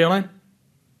you feeling?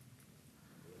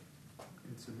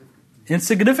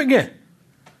 Insignificant.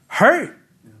 Hurt.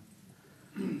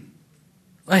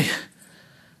 Like,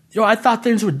 I thought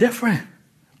things were different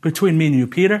between me and you,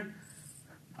 Peter.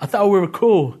 I thought we were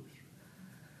cool.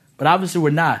 But obviously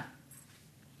we're not.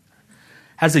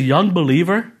 As a young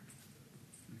believer,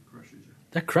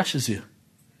 that crushes you.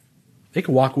 They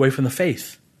can walk away from the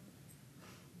faith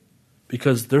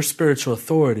because their spiritual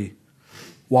authority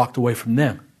walked away from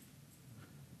them.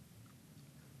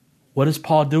 What does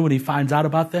Paul do when he finds out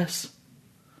about this?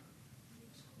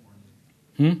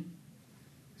 He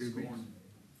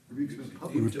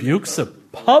rebukes them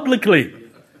publicly,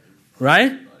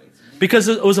 right? Because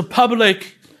it was a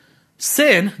public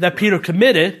sin that Peter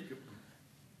committed.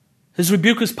 His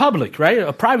rebuke is public, right?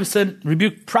 A private sin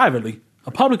rebuked privately.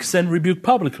 A public sin rebuked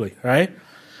publicly, right?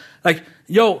 Like,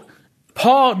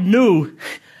 Paul knew,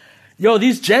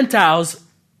 these Gentiles,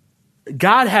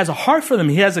 God has a heart for them.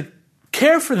 He has a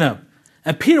care for them.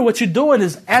 And Peter, what you're doing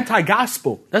is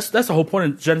anti-gospel. That's the whole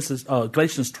point of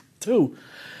Galatians 2.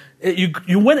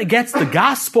 You went against the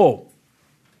gospel.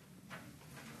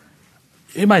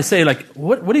 You might say, like,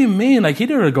 what do you mean? Like, he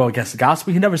didn't go against the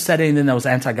gospel. He never said anything that was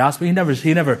anti-gospel.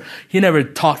 He never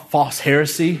taught false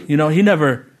heresy.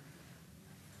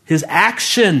 His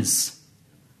actions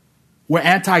were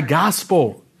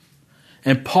anti-gospel.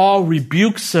 And Paul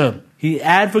rebukes him. He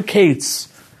advocates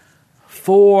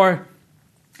for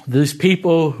these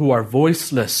people who are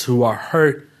voiceless, who are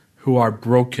hurt, who are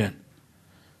broken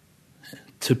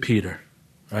to Peter,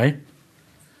 right?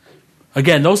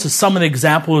 Again, those are some of the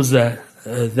examples that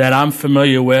I'm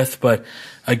familiar with. But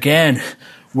again,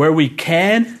 where we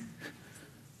can,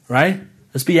 right,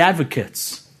 let's be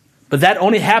advocates. But that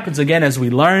only happens, again, as we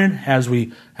learn, as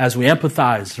we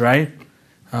empathize, right?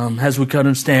 As we can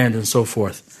understand and so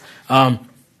forth. And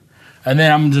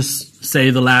then I'm just say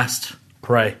the last,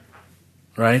 pray.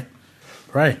 Right?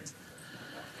 Pray.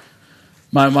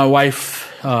 My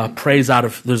wife prays out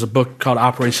of, there's a book called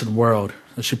Operation World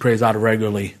that she prays out of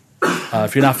regularly.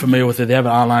 If you're not familiar with it, they have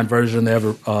an online version. They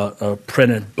have a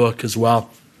printed book as well.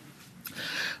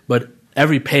 But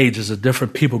every page is a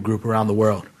different people group around the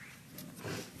world.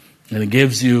 And it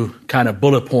gives you kind of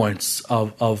bullet points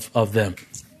of them,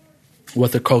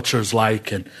 what their culture is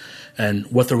like and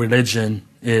what their religion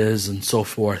is and so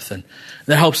forth. And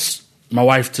that helps my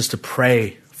wife just to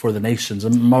pray for the nations.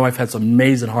 And my wife has an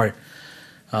amazing heart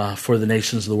for the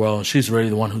nations of the world. And she's really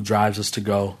the one who drives us to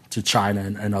go to China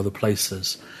and other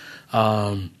places.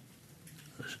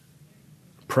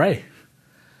 Pray.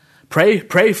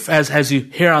 Pray as you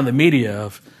hear on the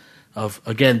media of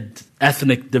again,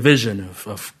 ethnic division,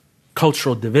 of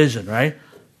cultural division, right?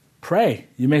 Pray.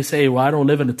 You may say, well, I don't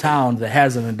live in a town that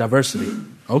has a diversity.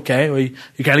 Okay, well, you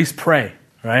can at least pray,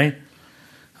 right?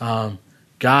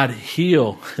 God,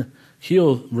 heal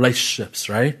relationships,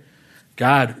 right?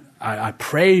 God, I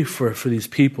pray for these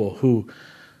people who,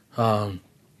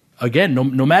 again,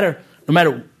 no matter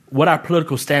what our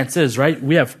political stance is, right?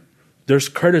 There's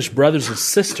Kurdish brothers and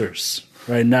sisters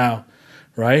right now,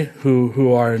 right?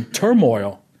 Who are in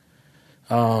turmoil.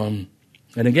 And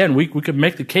again, we could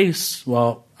make the case,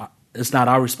 well, it's not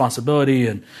our responsibility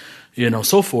and,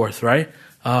 so forth, right?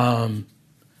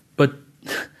 But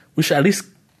we should at least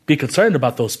be concerned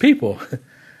about those people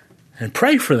and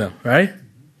pray for them, right?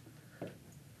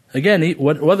 Again,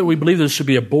 whether we believe there should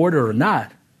be a border or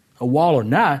not, a wall or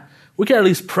not, we can at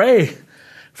least pray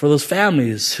for those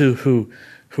families who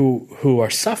are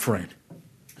suffering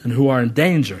and who are in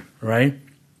danger, right?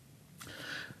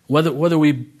 Whether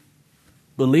we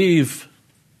believe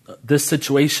this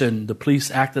situation, the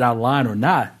police acted out of line or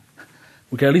not,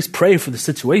 we can at least pray for the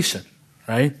situation,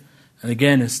 right? And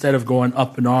again, instead of going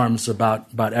up in arms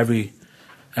about every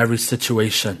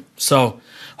situation. So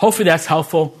hopefully that's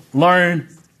helpful. Learn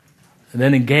and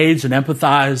then engage and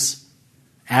empathize.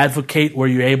 Advocate where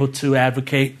you're able to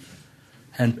advocate.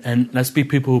 And let's be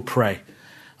people who pray.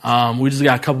 We just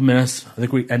got a couple minutes. I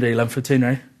think we ended at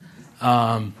 11:15,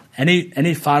 right?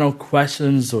 Any final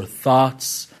questions or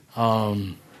thoughts?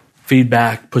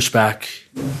 Feedback, pushback?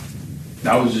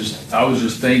 I was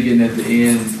just thinking at the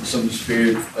end, something the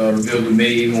Spirit revealed to me,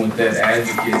 even with that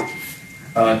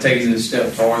advocate, taking it a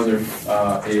step farther,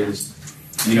 is,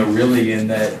 really in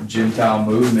that Gentile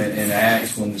movement in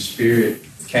Acts when the Spirit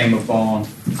came upon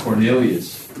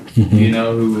Cornelius,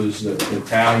 who was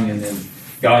Italian, and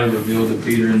God had revealed to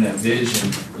Peter in that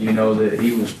vision, that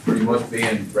he was pretty much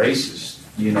being racist,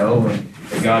 and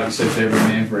that God accepts every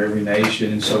man for every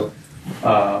nation. And so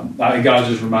I think God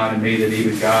just reminded me that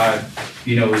even God,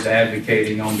 is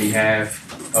advocating on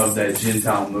behalf of that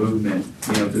Gentile movement,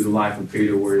 through the life of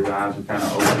Peter, where his eyes were kind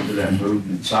of open to that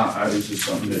movement. So it was just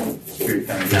something that Spirit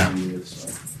kind of gave me with. So.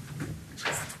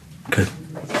 Good.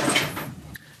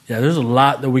 Yeah, there's a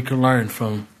lot that we can learn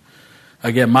from.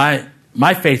 Again,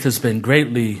 my faith has been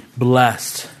greatly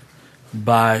blessed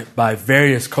by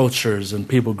various cultures and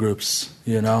people groups,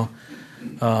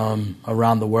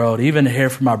 around the world. Even to hear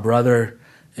from my brother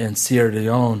in Sierra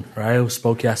Leone, right, who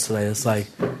spoke yesterday, it's like,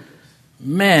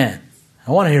 man,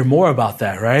 I want to hear more about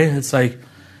that, right? It's like,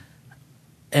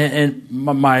 and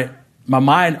my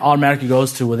mind automatically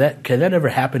goes to, can that ever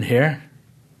happen here?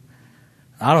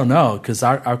 I don't know, because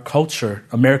our culture,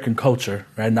 American culture,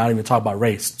 right, not even talk about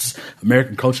race, just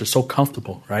American culture is so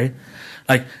comfortable, right?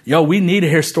 Like, we need to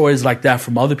hear stories like that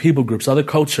from other people groups, other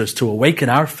cultures to awaken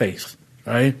our faith,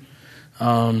 right?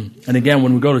 And again,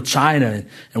 when we go to China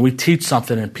and we teach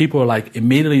something and people are like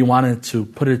immediately wanting to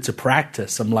put it to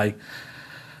practice, I'm like,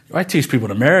 I teach people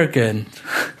in America and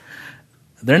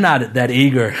they're not that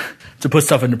eager to put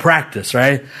stuff into practice,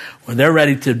 right? When they're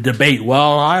ready to debate,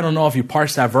 well, I don't know if you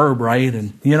parse that verb right.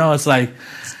 And, it's like,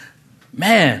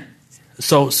 man.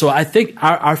 So I think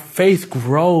our faith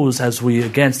grows as we,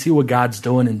 again, see what God's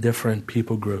doing in different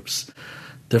people groups,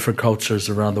 different cultures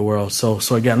around the world. So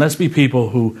again, let's be people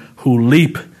who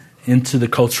leap into the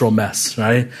cultural mess,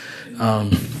 right?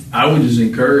 I would just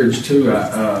encourage, too,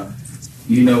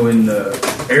 in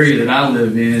the area that I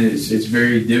live in, it's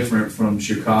very different from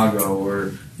Chicago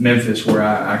or Memphis, where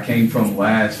I came from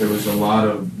last. There was a lot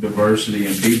of diversity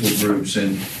in people groups,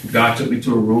 and God took me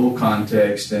to a rural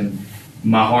context, and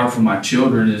my heart for my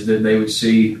children is that they would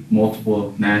see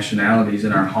multiple nationalities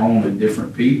in our home and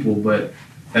different people. But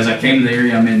as I came to the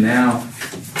area I'm in now,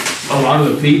 a lot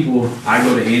of the people, I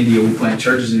go to India, we plant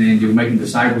churches in India, we're making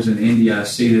disciples in India, I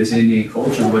see this Indian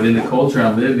culture, but in the culture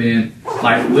I live in,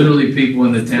 like literally people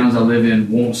in the towns I live in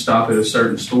won't stop at a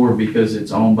certain store because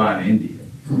it's owned by an Indian.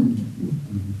 I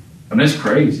mean, that's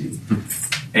crazy.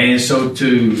 And so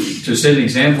to set an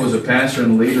example as a pastor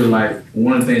and a leader, like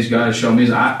one of the things God has shown me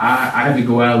is I have to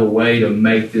go out of the way to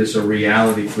make this a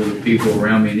reality for the people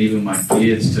around me and even my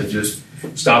kids to just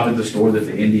stop at the store that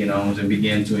the Indian owns and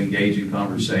begin to engage in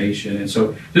conversation. And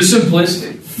so just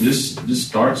simplistic. Just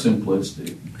start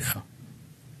simplistic. Yeah.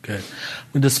 Good.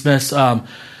 We dismiss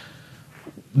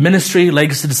ministry,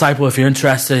 Legacy Disciple. If you're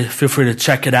interested, feel free to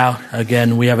check it out.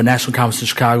 Again, we have a national conference in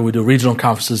Chicago. We do regional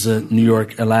conferences in New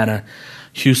York, Atlanta,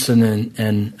 Houston,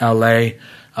 and LA.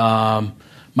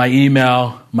 My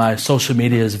email, my social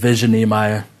media is Vision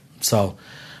Nehemiah. So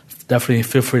definitely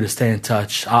feel free to stay in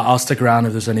touch. I'll stick around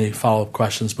if there's any follow-up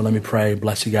questions, but let me pray.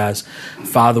 Bless you guys.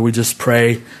 Father, we just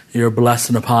pray your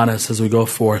blessing upon us as we go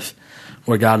forth.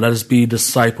 Lord God, let us be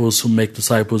disciples who make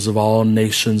disciples of all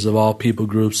nations, of all people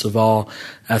groups, of all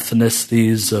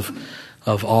ethnicities,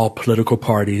 of all political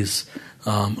parties.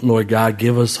 Lord God,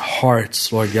 give us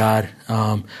hearts, Lord God,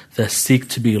 that seek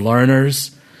to be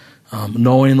learners,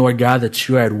 knowing, Lord God, that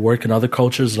you are at work in other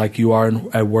cultures like you are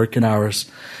at work in ours.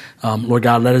 Lord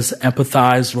God, let us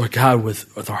empathize, Lord God,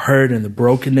 with the hurt and the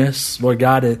brokenness, Lord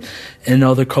God, in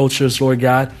other cultures, Lord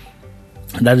God.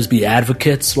 And let us be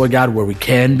advocates, Lord God, where we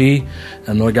can be.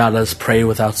 And Lord God, let us pray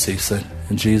without ceasing.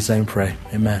 In Jesus' name pray.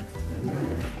 Amen.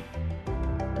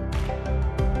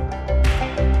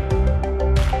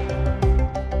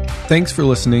 Thanks for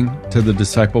listening to the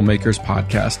Disciple Makers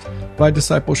podcast by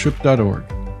discipleship.org.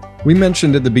 We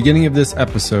mentioned at the beginning of this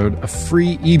episode a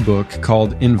free ebook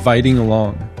called Inviting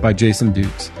Along by Jason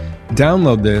Dukes.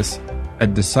 Download this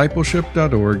at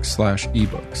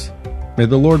discipleship.org/ebooks. May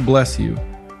the Lord bless you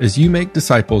as you make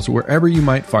disciples wherever you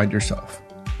might find yourself.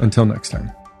 Until next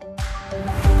time.